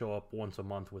Rock will show up once a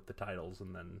month with the titles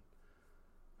and then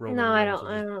Roman Reigns will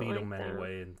just beat him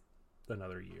anyway in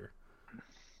another year.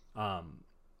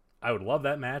 I would love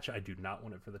that match. I do not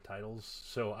want it for the titles.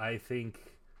 So I think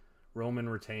Roman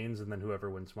retains and then whoever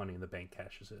wins Money in the Bank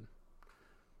cashes in.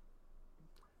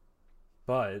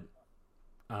 But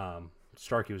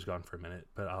Starkey was gone for a minute,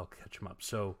 but I'll catch him up.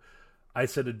 So I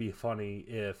said it'd be funny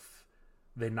if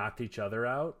they knocked each other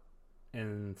out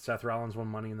and Seth Rollins won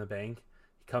Money in the Bank.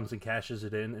 He comes and cashes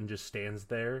it in and just stands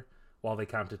there while they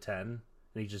count to 10, and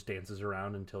he just dances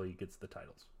around until he gets the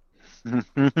titles.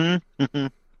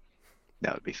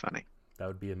 That would be funny. That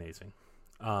would be amazing.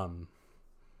 I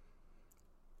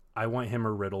want him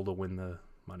or Riddle to win the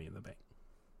Money in the Bank.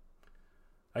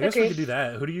 I guess we could do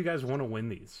that. Who do you guys want to win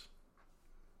these?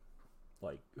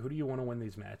 Like, who do you want to win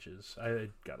these matches? I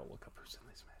gotta look up who's in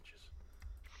these matches.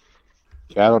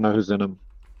 Yeah, I don't know who's in them.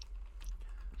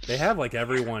 They have like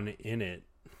everyone in it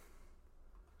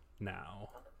now.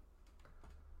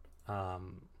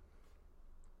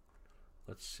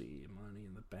 Let's see, Money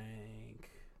in the Bank.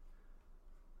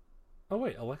 Oh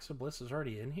wait, Alexa Bliss is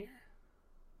already in here?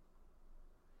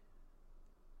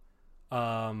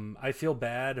 I feel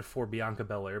bad for Bianca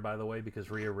Belair, by the way,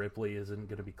 because Rhea Ripley isn't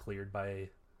going to be cleared by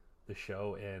the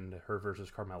show, and her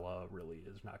versus Carmella really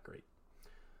is not great.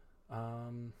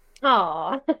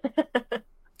 Aww.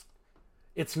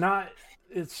 It's not.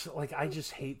 It's like I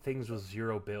just hate things with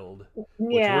zero build.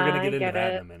 Which Yeah, we're going to get I into get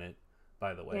that it. in a minute,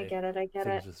 by the way. I get it.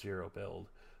 Things with zero build.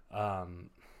 Why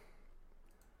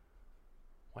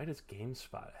does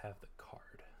GameSpot have the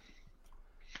card?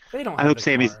 They don't have the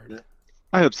card.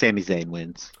 I hope Sami Zayn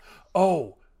wins.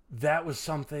 Oh, that was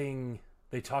something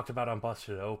they talked about on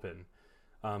Busted Open,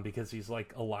 because he's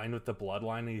like aligned with the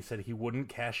bloodline, and he said he wouldn't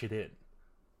cash it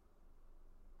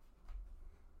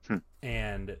in.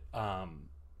 And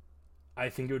I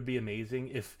think it would be amazing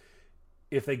if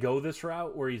they go this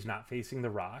route where he's not facing The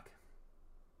Rock,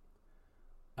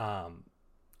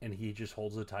 and he just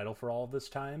holds the title for all of this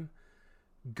time.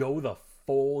 Go the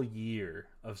full year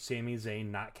of Sami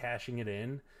Zayn not cashing it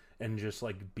in and just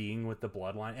like being with the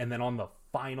bloodline, and then on the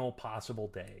final possible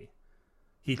day,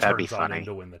 he turns on him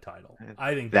to win the title.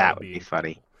 I think that would be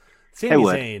funny. Sami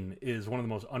Zayn is one of the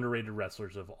most underrated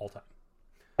wrestlers of all time.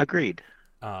 Agreed.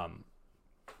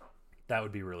 That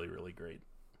would be really, really great.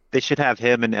 They should have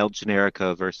him and El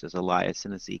Generico versus Elias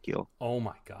and Ezekiel. Oh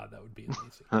my god, that would be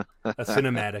amazing. A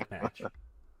cinematic match.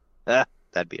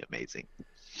 That'd be amazing.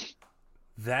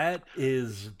 That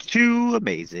is too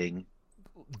amazing.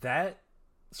 That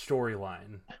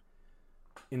storyline,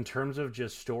 in terms of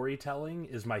just storytelling,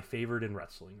 is my favorite in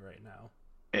wrestling right now.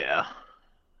 Yeah.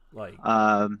 Like,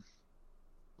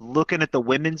 looking at the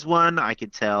women's one, I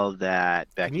could tell that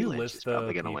Can Becky you Lynch list is the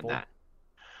probably going to win people?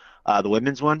 that. The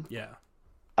women's one, Yeah.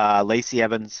 Lacey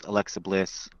Evans, Alexa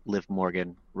Bliss, Liv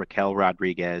Morgan, Raquel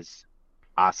Rodriguez,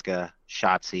 Asuka,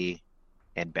 Shotzi,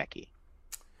 and Becky.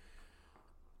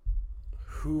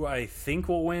 Who I think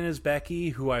will win is Becky.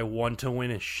 Who I want to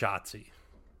win is Shotzi.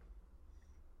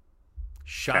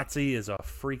 Shotzi is a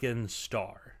freaking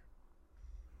star.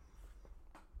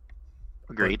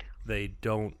 Agreed. But they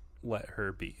don't let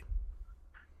her be.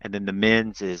 And then the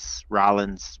men's is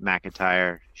Rollins,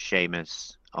 McIntyre,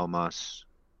 Sheamus, Omos,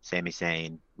 Sami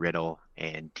Zayn, Riddle,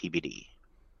 and TBD.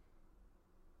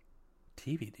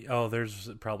 TBD. Oh, there's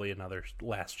probably another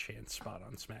last chance spot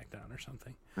on SmackDown or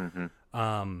something.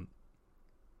 Mm-hmm.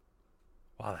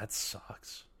 Wow, that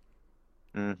sucks.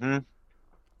 Mm-hmm.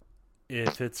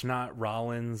 If it's not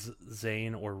Rollins,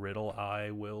 Zayn, or Riddle, I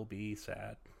will be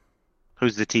sad.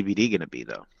 Who's the TBD going to be,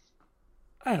 though?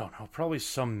 I don't know. Probably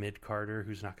some mid-carder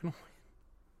who's not going to win.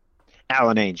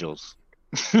 Alan Angels.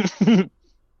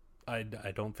 I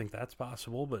don't think that's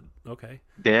possible, but okay.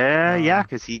 Yeah,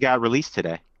 because he got released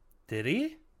today. Did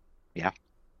he? Yeah.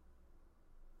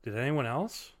 Did anyone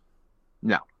else?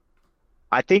 No.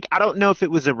 I don't know if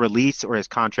it was a release or his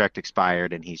contract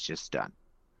expired and he's just done.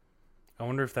 I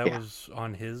wonder if that was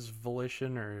on his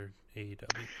volition or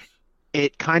AEW's.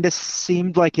 It kind of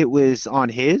seemed like it was on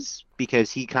his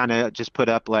because he kind of just put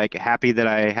up like, happy that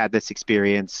I had this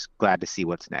experience, glad to see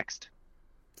what's next.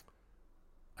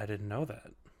 I didn't know that.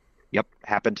 Yep,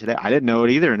 happened today. I didn't know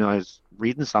it either, and I was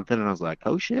reading something and I was like,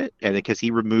 oh shit. And because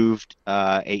he removed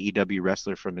AEW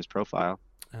wrestler from his profile.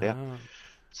 Yeah.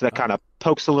 So that kind of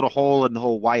pokes a little hole in the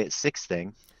whole Wyatt Six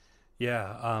thing.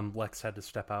 Yeah, Lex had to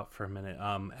step out for a minute.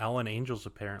 Alan Angels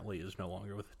apparently is no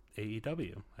longer with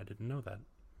AEW. I didn't know that.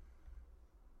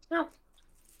 No.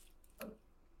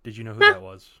 Did you know who that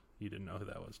was? You didn't know who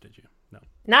that was, did you? No.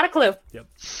 Not a clue. Yep.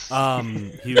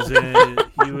 He was in.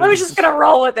 I was just gonna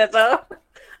roll with it though.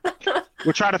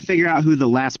 We're trying to figure out who the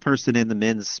last person in the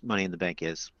men's Money in the Bank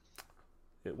is.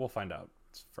 We'll find out.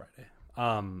 It's Friday.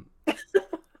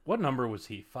 What number was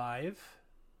he? 5?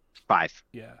 5.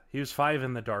 Yeah, he was 5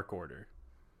 in the Dark Order.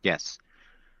 Yes.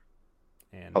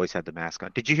 And always had the mask on.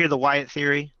 Did you hear the Wyatt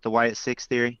theory? The Wyatt Six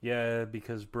theory? yeah,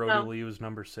 because Brody Lee was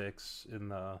number 6 in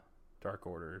the Dark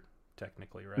Order,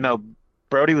 technically, right? No,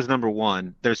 Brody was number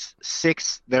 1. There's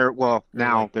 6 there. Well,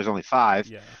 now there's only 5,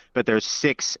 Yeah. but there's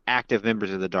 6 active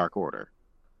members of the Dark Order.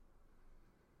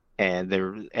 And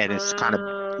it's kind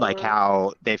of like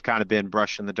how they've kind of been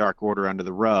brushing the Dark Order under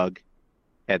the rug,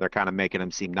 and they're kind of making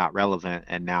them seem not relevant.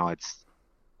 And now it's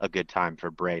a good time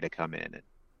for Bray to come in and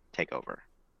take over.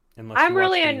 I'm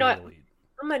really annoyed.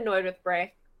 I'm annoyed with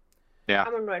Bray. Yeah,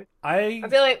 I'm annoyed. I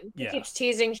feel like he keeps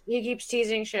teasing. He keeps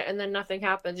teasing shit, and then nothing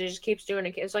happens. He just keeps doing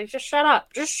it. It's like, just shut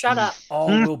up. Just shut up. All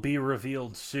will be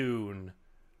revealed soon.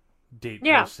 Date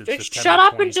posted just September shut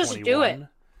up and just do it. 2021.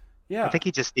 Yeah. I think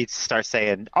he just needs to start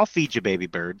saying, "I'll feed you, baby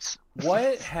birds."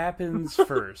 What happens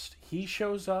first? He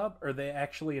shows up, or they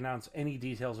actually announce any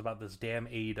details about this damn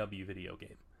AEW video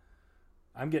game?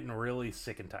 I'm getting really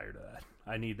sick and tired of that.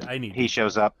 I need. He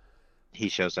shows up. He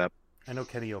shows up. I know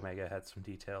Kenny Omega had some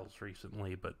details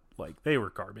recently, but like they were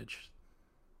garbage.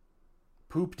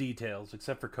 Poop details,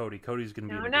 except for Cody. Cody's going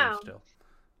to be in the game still.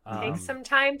 Takes some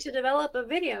time to develop a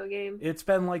video game. It's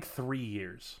been like 3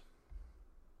 years.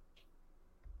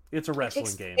 It's a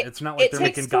wrestling game. It's not like they're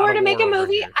making God of War. It takes 4 to make a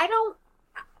movie. Here. I don't.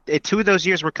 2 of those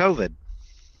years were COVID.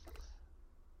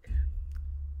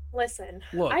 Listen,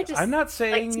 look, I'm not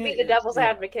saying like to be the devil's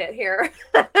advocate here.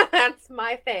 That's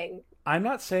my thing. I'm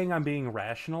not saying I'm being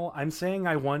rational. I'm saying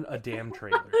I want a damn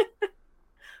trailer.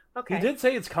 Okay. He did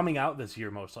say it's coming out this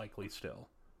year, most likely. Still,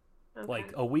 okay.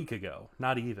 like a week ago,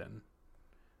 not even.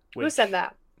 Who said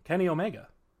that? Kenny Omega.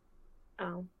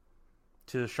 Oh.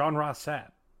 To Sean Ross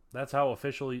Sapp. That's how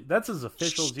officially. That's as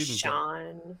official as you can get.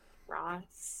 Sean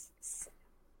Ross.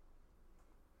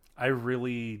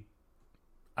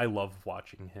 I love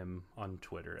watching him on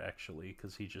Twitter, actually,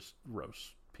 because he just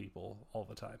roasts people all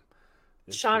the time.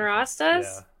 Sean Ross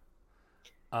does?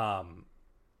 Yeah.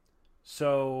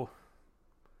 So,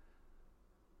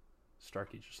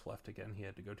 Starkey just left again. He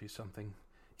had to go do something.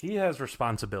 He has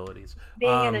responsibilities.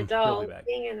 Being an adult.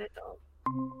 Being an adult.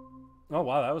 Oh,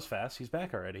 wow, that was fast. He's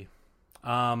back already.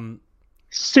 As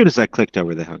soon as I clicked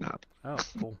over, they hung up. Oh,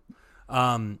 cool.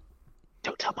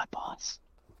 Don't tell my boss.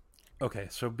 Okay,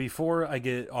 so before I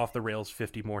get off the rails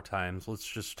 50 more times, let's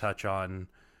just touch on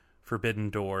Forbidden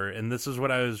Door. And this is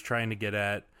what I was trying to get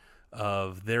at.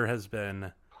 There has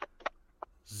been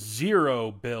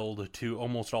 0 build to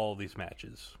almost all of these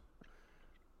matches,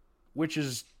 which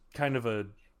is kind of a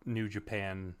New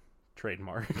Japan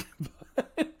trademark.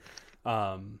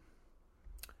 There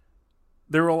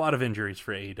were a lot of injuries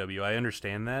for AEW. I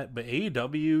understand that, but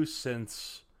AEW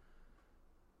since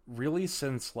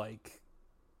like,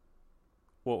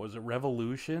 what was it,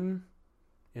 Revolution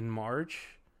in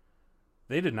March,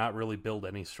 they did not really build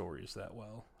any stories that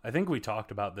well. I think we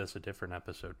talked about this a different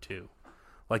episode too.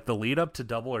 Like, the lead up to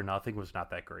Double or Nothing was not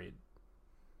that great.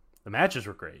 The matches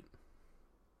were great,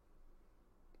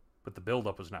 but the build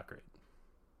up was not great.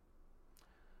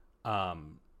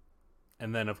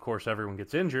 And then, of course, everyone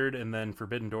gets injured, and then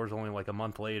Forbidden Door's only like a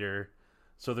month later.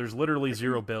 So there's literally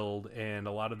zero build, and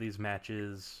a lot of these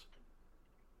matches,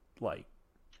 like,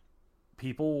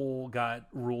 people got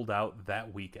ruled out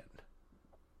that weekend.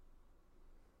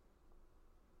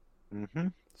 Mm-hmm.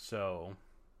 So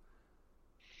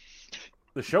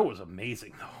the show was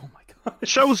amazing, though. Oh my god, The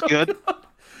show was good.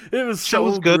 It was Show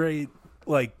was so good. great.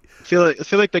 Like, I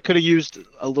feel like they could have used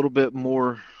a little bit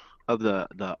more of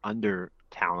the under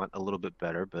talent a little bit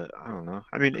better, but I don't know.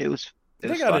 I mean, it was they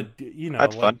gotta, fun. you know,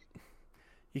 That's like, fun.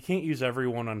 you can't use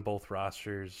everyone on both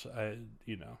rosters. I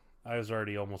was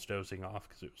already almost dozing off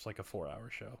because it was like a 4-hour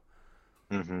show.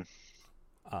 Mm-hmm.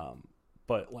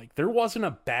 But like, there wasn't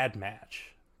a bad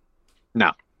match.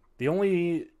 No. The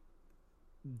only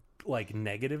like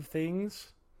negative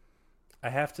things I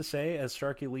have to say, as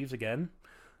Starkey leaves again,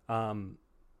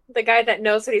 The guy that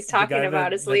knows what he's talking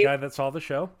about is the leaving. guy that saw the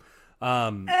show.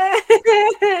 Tell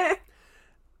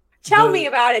me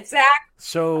about it, Zach.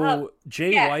 So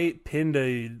Jay yeah. White pinned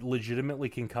a legitimately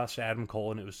concussed Adam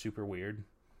Cole, and it was super weird.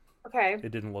 Okay.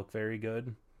 It didn't look very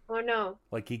good. Oh no.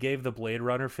 Like, he gave the Blade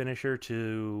Runner finisher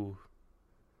to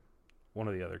one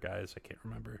of the other guys, I can't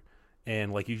remember.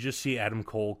 And like, you just see Adam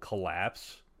Cole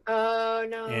collapse. Oh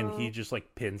no. And he just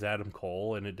like pins Adam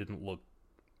Cole, and it didn't look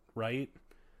right.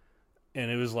 And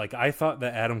it was like, I thought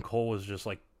that Adam Cole was just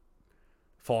like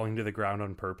falling to the ground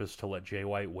on purpose to let Jay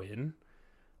White win.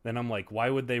 Then I'm like, why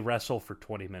would they wrestle for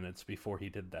 20 minutes before he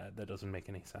did that? That doesn't make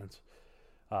any sense.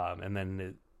 And then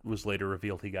it was later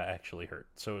revealed he got actually hurt.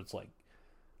 So it's like,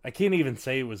 I can't even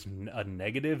say it was a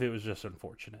negative. It was just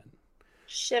unfortunate.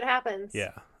 Shit happens.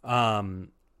 Yeah.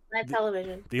 That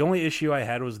television. The only issue I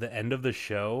had was the end of the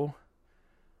show.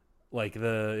 Like,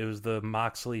 it was the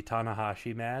Moxley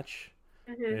Tanahashi match.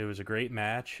 Mm-hmm. It was a great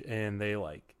match, and they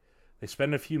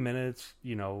spend a few minutes,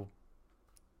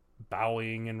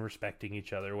 bowing and respecting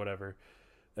each other, whatever.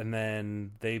 And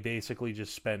then they basically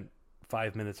just spent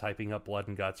 5 minutes hyping up Blood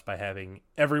and Guts by having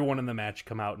everyone in the match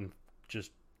come out and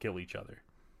just kill each other.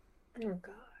 Oh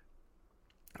god.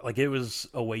 Like, it was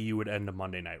a way you would end a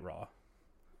Monday Night Raw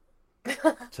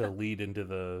to lead into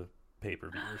the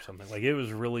pay-per-view or something. Like, it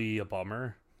was really a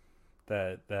bummer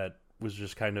that was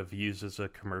just kind of used as a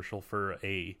commercial for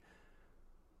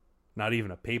not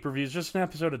even a pay-per-view. It's just an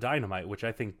episode of Dynamite, which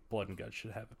I think Blood and Guts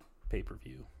should have a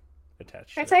pay-per-view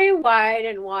attached to I tell you why I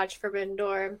didn't watch Forbidden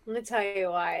Door. Let me tell you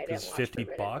why I didn't watch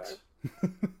 $50.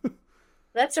 Door.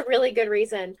 That's a really good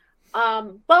reason.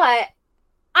 But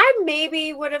I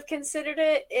maybe would have considered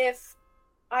it if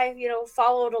I,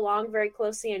 followed along very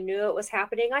closely and knew it was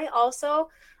happening.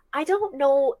 I don't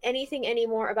know anything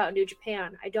anymore about New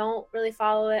Japan. I don't really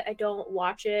follow it. I don't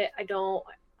watch it. I don't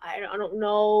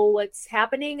know what's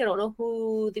happening. I don't know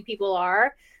who the people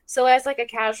are. So as like a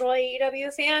casual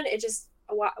AEW fan, it just,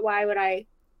 why would I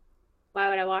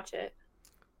watch it?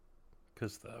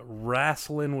 Because the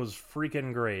wrestling was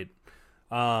freaking great.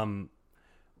 I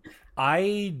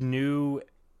knew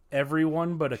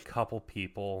everyone but a couple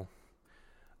people.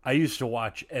 I used to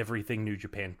watch everything New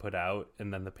Japan put out,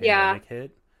 and then the pandemic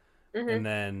hit. Mm-hmm. And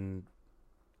then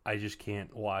I just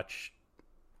can't watch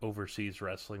overseas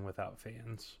wrestling without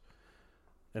fans.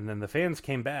 And then the fans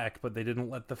came back, but they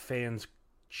didn't let the fans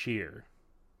cheer.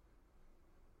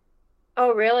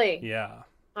 Oh, really? Yeah.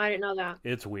 I didn't know that.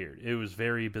 It's weird. It was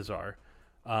very bizarre.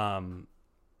 I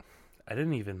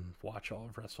didn't even watch all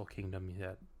of Wrestle Kingdom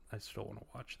yet. I still want to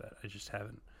watch that. I just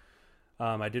haven't.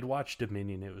 I did watch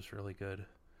Dominion. It was really good.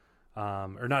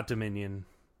 Or not Dominion.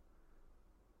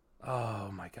 Oh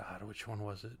my god, which one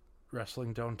was it?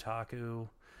 Wrestling Dontaku.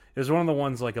 It was one of the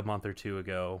ones like a month or two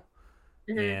ago.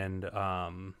 Mm-hmm.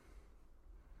 And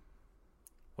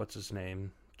what's his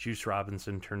name? Juice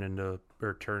Robinson turned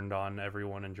on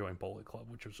everyone and joined Bullet Club,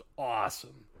 which was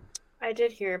awesome. I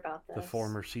did hear about this. The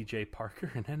former CJ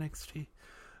Parker in NXT.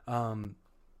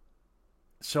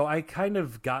 So I kind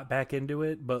of got back into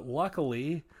it, but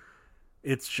luckily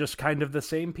it's just kind of the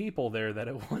same people there that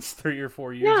it was 3 or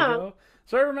 4 years ago.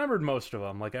 So I remembered most of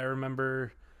them. Like, I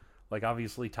remember, like,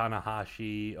 obviously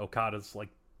Tanahashi. Okada's like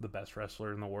the best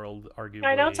wrestler in the world, arguably.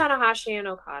 I know Tanahashi and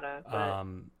Okada. But...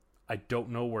 I don't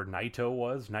know where Naito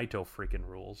was. Naito freaking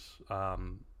rules.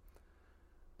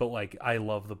 But like, I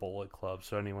love the Bullet Club,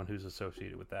 so anyone who's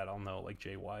associated with that, I'll know, like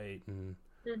Jay White and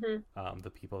the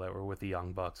people that were with the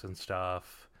Young Bucks and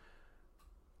stuff.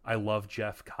 I love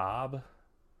Jeff Cobb.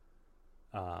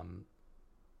 Do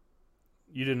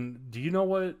you know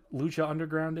what Lucha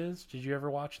Underground is? Did you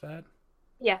ever watch that?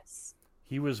 Yes.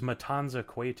 He was Matanza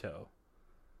Cueto.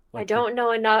 I don't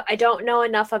know enough. I don't know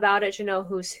enough about it to know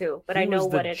who's who, but I know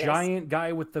what it is. He was the giant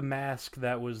guy with the mask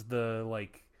that was the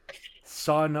like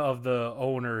son of the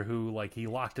owner who like he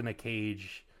locked in a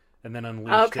cage and then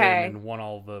unleashed him and won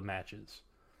all the matches.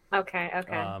 Okay.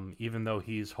 Even though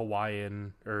he's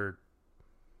Hawaiian or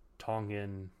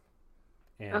Tongan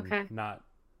and not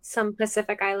some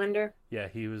Pacific Islander. Yeah,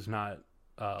 he was not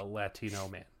a Latino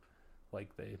man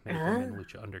like they made him in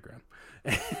Lucha Underground.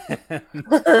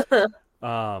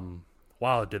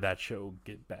 Wow, did that show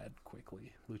get bad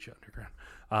quickly, Lucha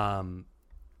Underground.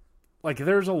 Like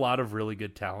there's a lot of really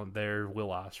good talent there. Will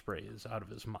Ospreay is out of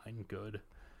his mind good.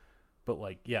 But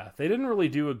like, yeah, they didn't really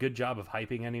do a good job of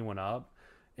hyping anyone up.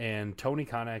 And Tony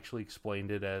Khan actually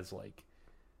explained it as like,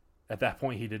 at that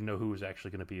point he didn't know who was actually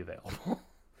going to be available.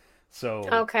 So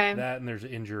that and there's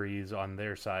injuries on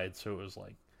their side. So it was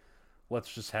like,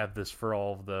 let's just have this for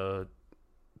all of the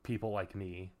people like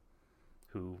me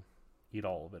who eat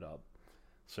all of it up.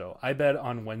 So I bet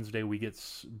on Wednesday we get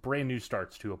brand new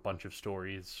starts to a bunch of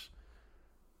stories,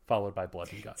 followed by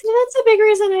Blood and Guts. See, that's a big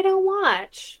reason I don't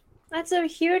watch. That's a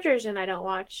huge reason I don't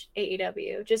watch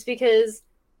AEW. Just because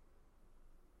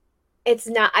it's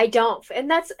not, I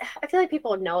feel like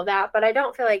people know that, but I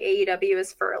don't feel like AEW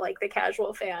is for like the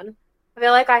casual fan. I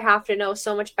feel like I have to know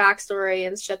so much backstory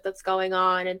and shit that's going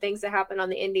on and things that happen on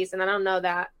the indies, and I don't know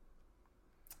that.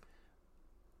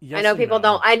 Yes, I know people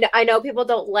don't. I know people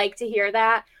don't like to hear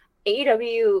that.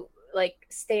 AEW like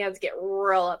stands get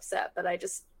real upset, but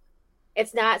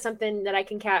it's not something that I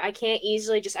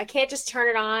can't just turn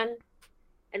it on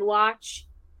and watch.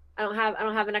 I don't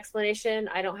have an explanation.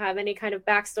 I don't have any kind of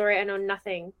backstory. I know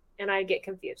nothing, and I get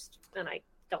confused, and I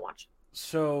don't watch.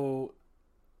 So,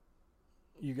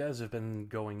 you guys have been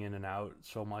going in and out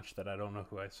so much that I don't know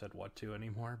who I said what to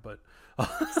anymore. But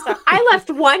so I left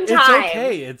one time. It's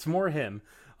okay. It's more him.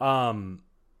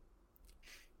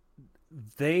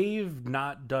 They've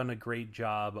not done a great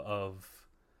job of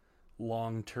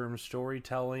long-term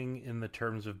storytelling in the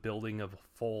terms of building a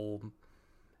full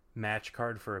match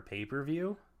card for a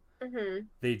pay-per-view. Mm-hmm.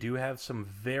 They do have some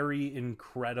very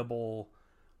incredible,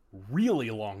 really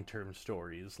long-term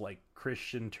stories, like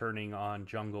Christian turning on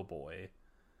Jungle Boy.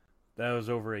 That was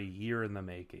over a year in the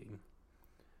making.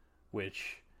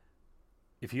 Which,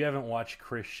 if you haven't watched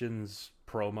Christian's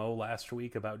promo last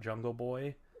week about Jungle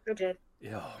Boy, I did.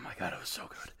 Oh my god, it was so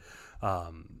good.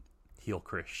 Heel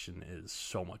Christian is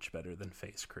so much better than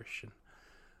face Christian.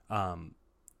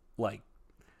 Like,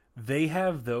 they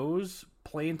have those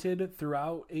planted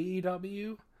throughout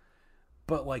AEW,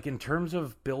 but like in terms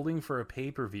of building for a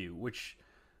pay-per-view, which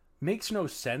makes no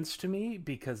sense to me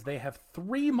because they have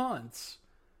 3 months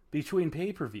between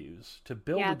pay-per-views to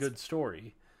build a good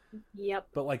story. Yep.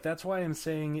 But like that's why I'm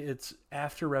saying it's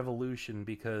after Revolution,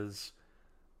 because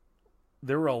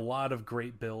there were a lot of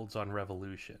great builds on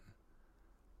Revolution.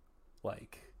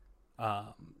 Like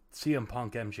CM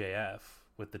Punk MJF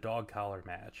with the dog collar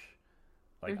match.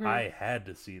 Like, I had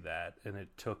to see that, and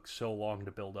it took so long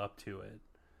to build up to it.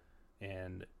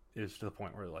 And it was to the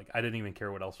point where, like, I didn't even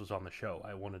care what else was on the show.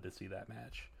 I wanted to see that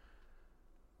match.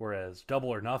 Whereas Double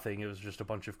or Nothing, it was just a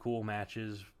bunch of cool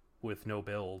matches with no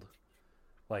build.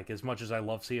 Like, as much as I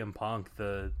love CM Punk,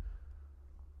 the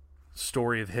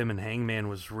story of him and Hangman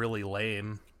was really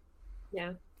lame.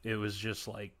 Yeah. It was just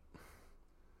like,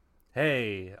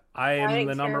 hey, I am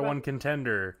the number one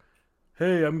contender.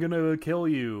 Hey, I'm gonna kill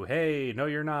you. Hey, no,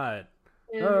 you're not.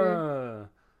 And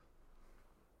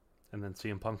then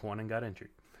CM Punk won and got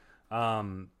injured.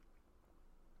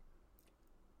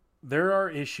 There are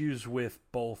issues with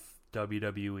both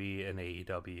WWE and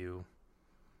AEW.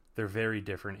 They're very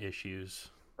different issues.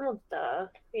 Oh, duh.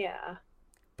 Yeah.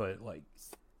 But, like,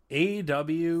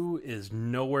 AEW is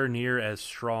nowhere near as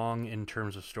strong in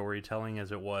terms of storytelling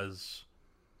as it was,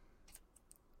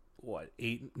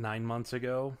 8-9 months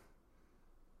ago?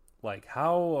 Like,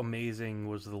 how amazing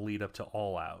was the lead up to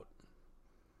All Out?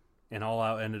 And All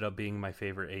Out ended up being my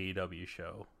favorite AEW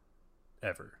show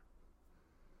ever.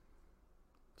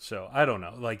 So, I don't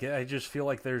know. Like, I just feel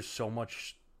like there's so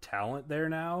much talent there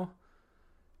now.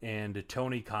 And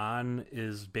Tony Khan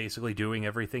is basically doing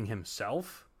everything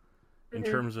himself in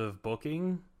terms of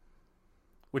booking.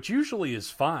 Which usually is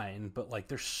fine, but, like,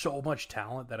 there's so much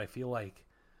talent that I feel like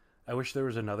I wish there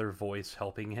was another voice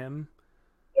helping him.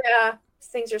 Yeah.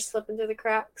 Things are slipping through the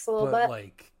cracks a little bit.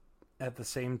 Like, at the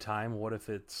same time, what if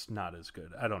it's not as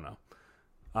good? I don't know.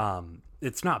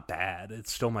 It's not bad.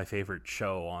 It's still my favorite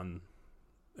show on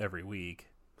every week.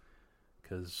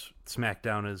 Because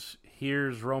SmackDown is,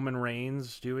 here's Roman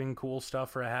Reigns doing cool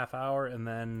stuff for a half hour, and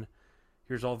then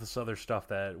here's all this other stuff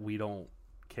that we don't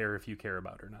care if you care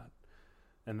about or not.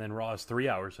 And then Raw is 3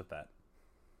 hours of that.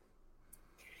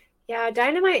 Yeah,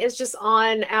 Dynamite is just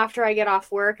on after I get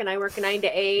off work, and I work 9 to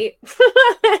 8.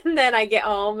 And then I get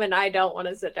home, and I don't want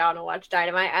to sit down and watch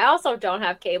Dynamite. I also don't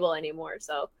have cable anymore,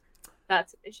 so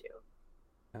that's an issue.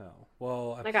 Oh,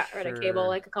 well, I got rid of cable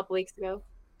like a couple weeks ago.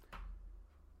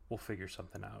 We'll figure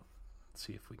something out.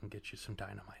 See if we can get you some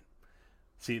Dynamite.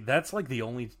 See, that's like the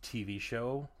only TV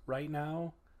show right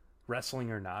now,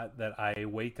 wrestling or not, that I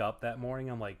wake up that morning,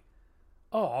 I'm like,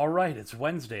 oh, all right, it's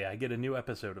Wednesday. I get a new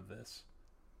episode of this.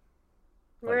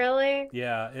 Like, really?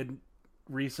 Yeah.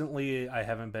 Recently, I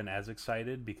haven't been as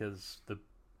excited because the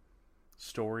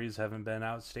stories haven't been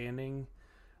outstanding.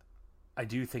 I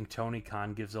do think Tony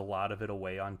Khan gives a lot of it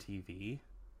away on TV.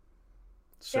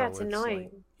 So yeah, it's annoying.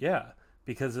 Like, yeah.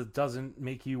 Because it doesn't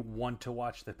make you want to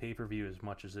watch the pay-per-view as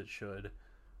much as it should.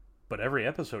 But every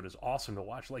episode is awesome to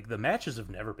watch. Like, the matches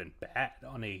have never been bad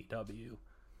on AEW,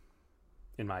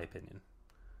 in my opinion.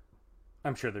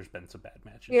 I'm sure there's been some bad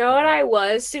matches. You know what I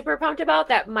was super pumped about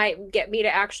that might get me to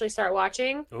actually start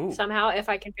watching somehow if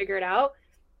I can figure it out?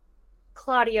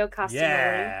 Claudio Castagnoli.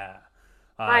 Yeah.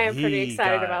 I am pretty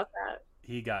excited about that.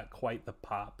 He got quite the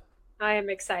pop. I am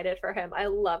excited for him. I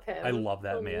love him. I love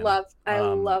that man. I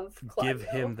love Claudio. Give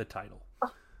him the title.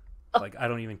 Like, I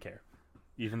don't even care.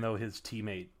 Even though his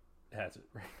teammate has it.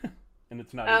 And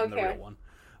it's not even the real one.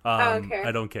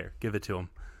 I don't care. Give it to him.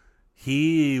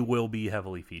 He will be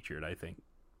heavily featured, I think.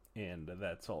 And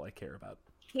that's all I care about.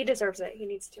 He deserves it. He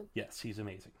needs to. Yes, he's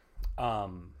amazing. Yeah.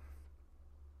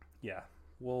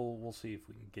 We'll see if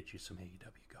we can get you some AEW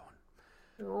going.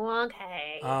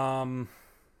 Okay.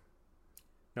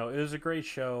 No, it was a great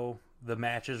show. The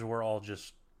matches were all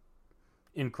just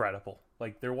incredible.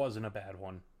 Like, there wasn't a bad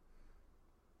one.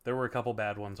 There were a couple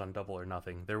bad ones on Double or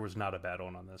Nothing. There was not a bad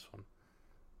one on this one.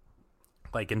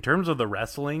 Like, in terms of the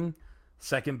wrestling,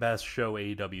 second best show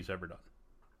AEW's ever done.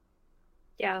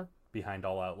 Yeah. Behind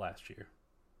All Out last year.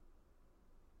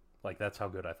 Like, that's how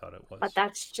good I thought it was. But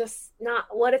that's just not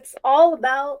what it's all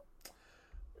about.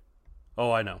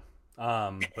 Oh, I know.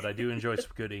 But I do enjoy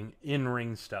some good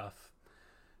in-ring stuff.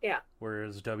 Yeah.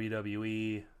 Whereas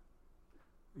WWE,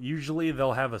 usually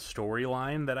they'll have a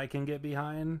storyline that I can get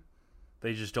behind.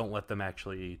 They just don't let them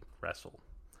actually wrestle.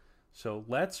 So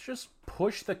let's just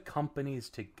push the companies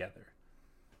together.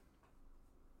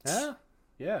 Yeah.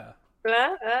 Yeah.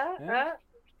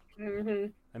 Mm-hmm.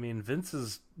 I mean, Vince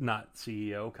is not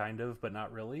CEO, kind of, but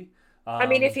not really. I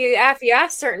mean, if you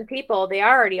ask certain people, they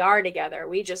already are together.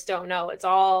 We just don't know. It's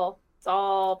all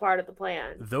part of the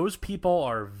plan. Those people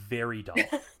are very dumb.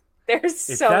 They're if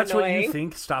so that's annoying. What you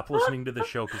think, stop listening to the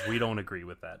show because we don't agree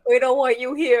with that. We don't want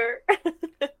you here.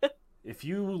 If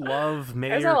you love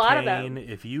Mayor Kane,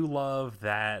 if you love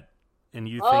that, and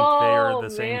you think they're the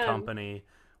same company,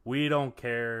 we don't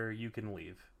care. You can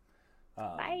leave.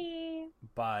 Bye.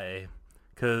 Bye.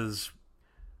 Because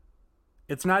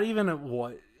it's not even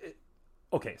what...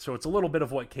 Okay, so it's a little bit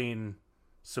of what Kane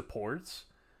supports,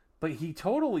 but he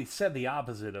totally said the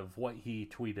opposite of what he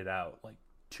tweeted out like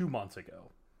 2 months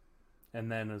ago. And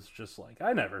then it's just like,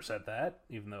 I never said that,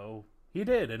 even though he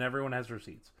did, and everyone has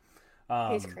receipts.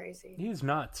 He's crazy. He's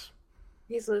nuts.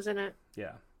 He's losing it.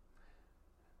 Yeah.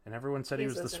 And everyone said he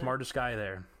was the smartest guy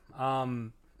there. I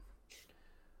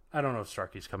don't know if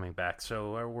Starkey's coming back,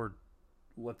 so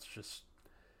let's just...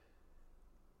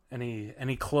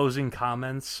 Any closing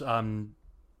comments? I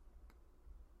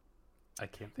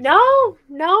can't think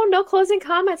No closing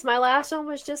comments. My last one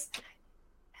was just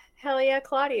hell yeah,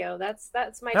 Claudio. That's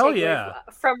my takeaway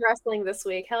from wrestling this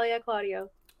week. Hell yeah, Claudio.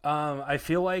 I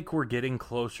feel like we're getting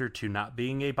closer to not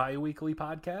being a bi-weekly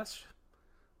podcast.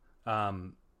 I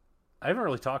haven't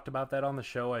really talked about that on the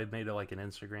show. I made an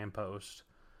Instagram post,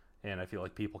 and I feel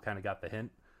like people kind of got the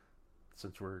hint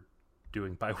since we're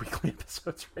doing bi-weekly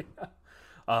episodes right now.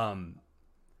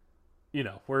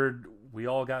 We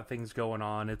all got things going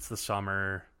on. It's the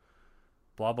summer,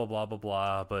 blah, blah, blah, blah,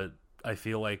 blah. But I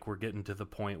feel like we're getting to the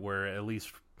point where at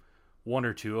least one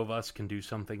or two of us can do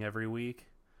something every week.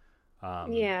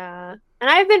 Yeah. And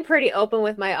I've been pretty open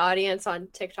with my audience on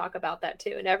TikTok about that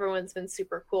too. And everyone's been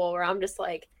super cool where I'm just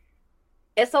like,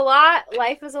 it's a lot.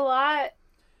 Life is a lot.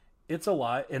 It's a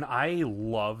lot. And I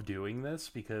love doing this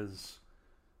because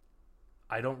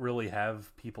I don't really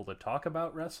have people to talk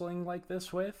about wrestling like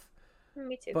this with.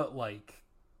 Me too. But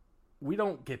we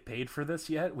don't get paid for this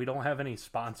yet. We don't have any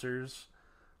sponsors.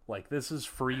 Like, this is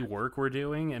free work we're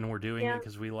doing, and we're doing it Yeah.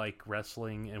 because we like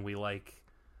wrestling and we like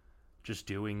just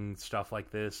doing stuff like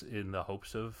this in the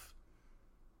hopes of,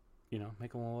 you know,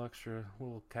 making a little extra,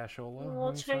 little cashola. A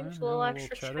little change, a little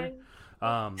extra cheddar.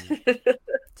 change.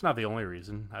 It's not the only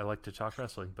reason I like to talk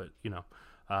wrestling, but, you know.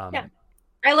 Yeah.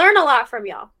 I learn a lot from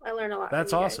y'all. I learn a lot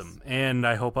That's from you awesome. guys. And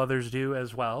I hope others do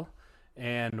as well.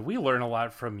 And we learn a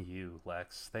lot from you,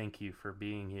 Lex. Thank you for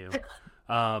being you.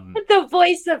 The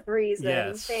voice of reason.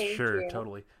 Yes, Thank sure, you.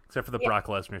 totally. Except for the Yeah. Brock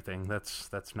Lesnar thing.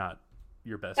 That's not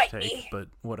your best Bite take, me. but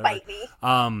whatever. Bite me.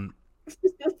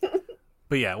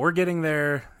 But yeah, we're getting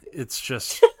there. It's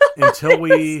just until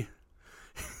we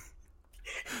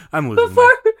I'm losing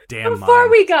my damn Before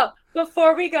mind.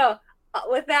 we go,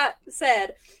 with that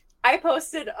said, I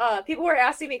posted, people were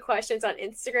asking me questions on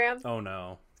Instagram, Oh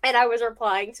no. and I was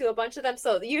replying to a bunch of them.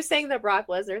 So you saying the Brock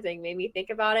Lesnar thing made me think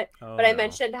about it. Oh, But I no.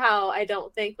 mentioned how I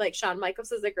don't think, like, Shawn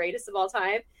Michaels is the greatest of all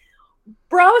time.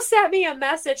 Bro sent me a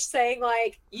message saying,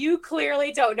 like, you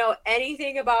clearly don't know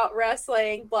anything about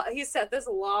wrestling. But he sent this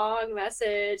long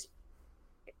message,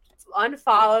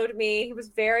 unfollowed me. He was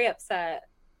very upset.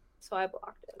 So I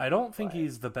blocked him. I don't think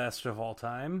he's the best of all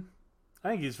time. I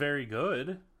think he's very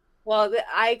good. Well,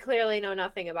 I clearly know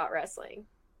nothing about wrestling.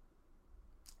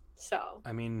 So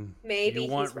I mean, maybe you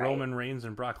want he's right. Roman Reigns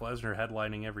and Brock Lesnar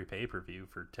headlining every pay-per-view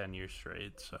for 10 years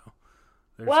straight, so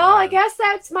there's Well, I that. guess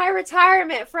that's my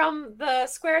retirement from the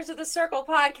Squares of the Circle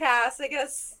podcast. I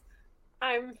guess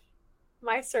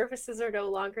my services are no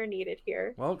longer needed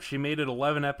here. Well, she made it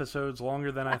 11 episodes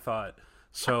longer than I thought,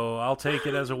 so I'll take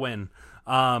it as a win.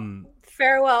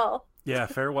 Farewell. Yeah,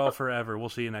 farewell forever. We'll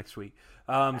see you next week.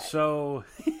 So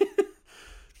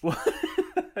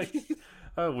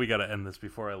oh, we got to end this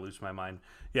before I lose my mind.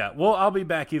 Yeah, well, I'll be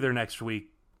back either next week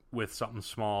with something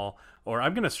small, or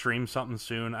I'm going to stream something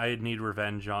soon. I need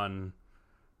revenge on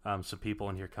some people,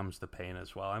 and Here Comes the Pain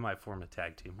as well. I might form a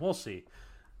tag team. We'll see.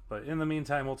 But in the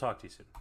meantime, we'll talk to you soon.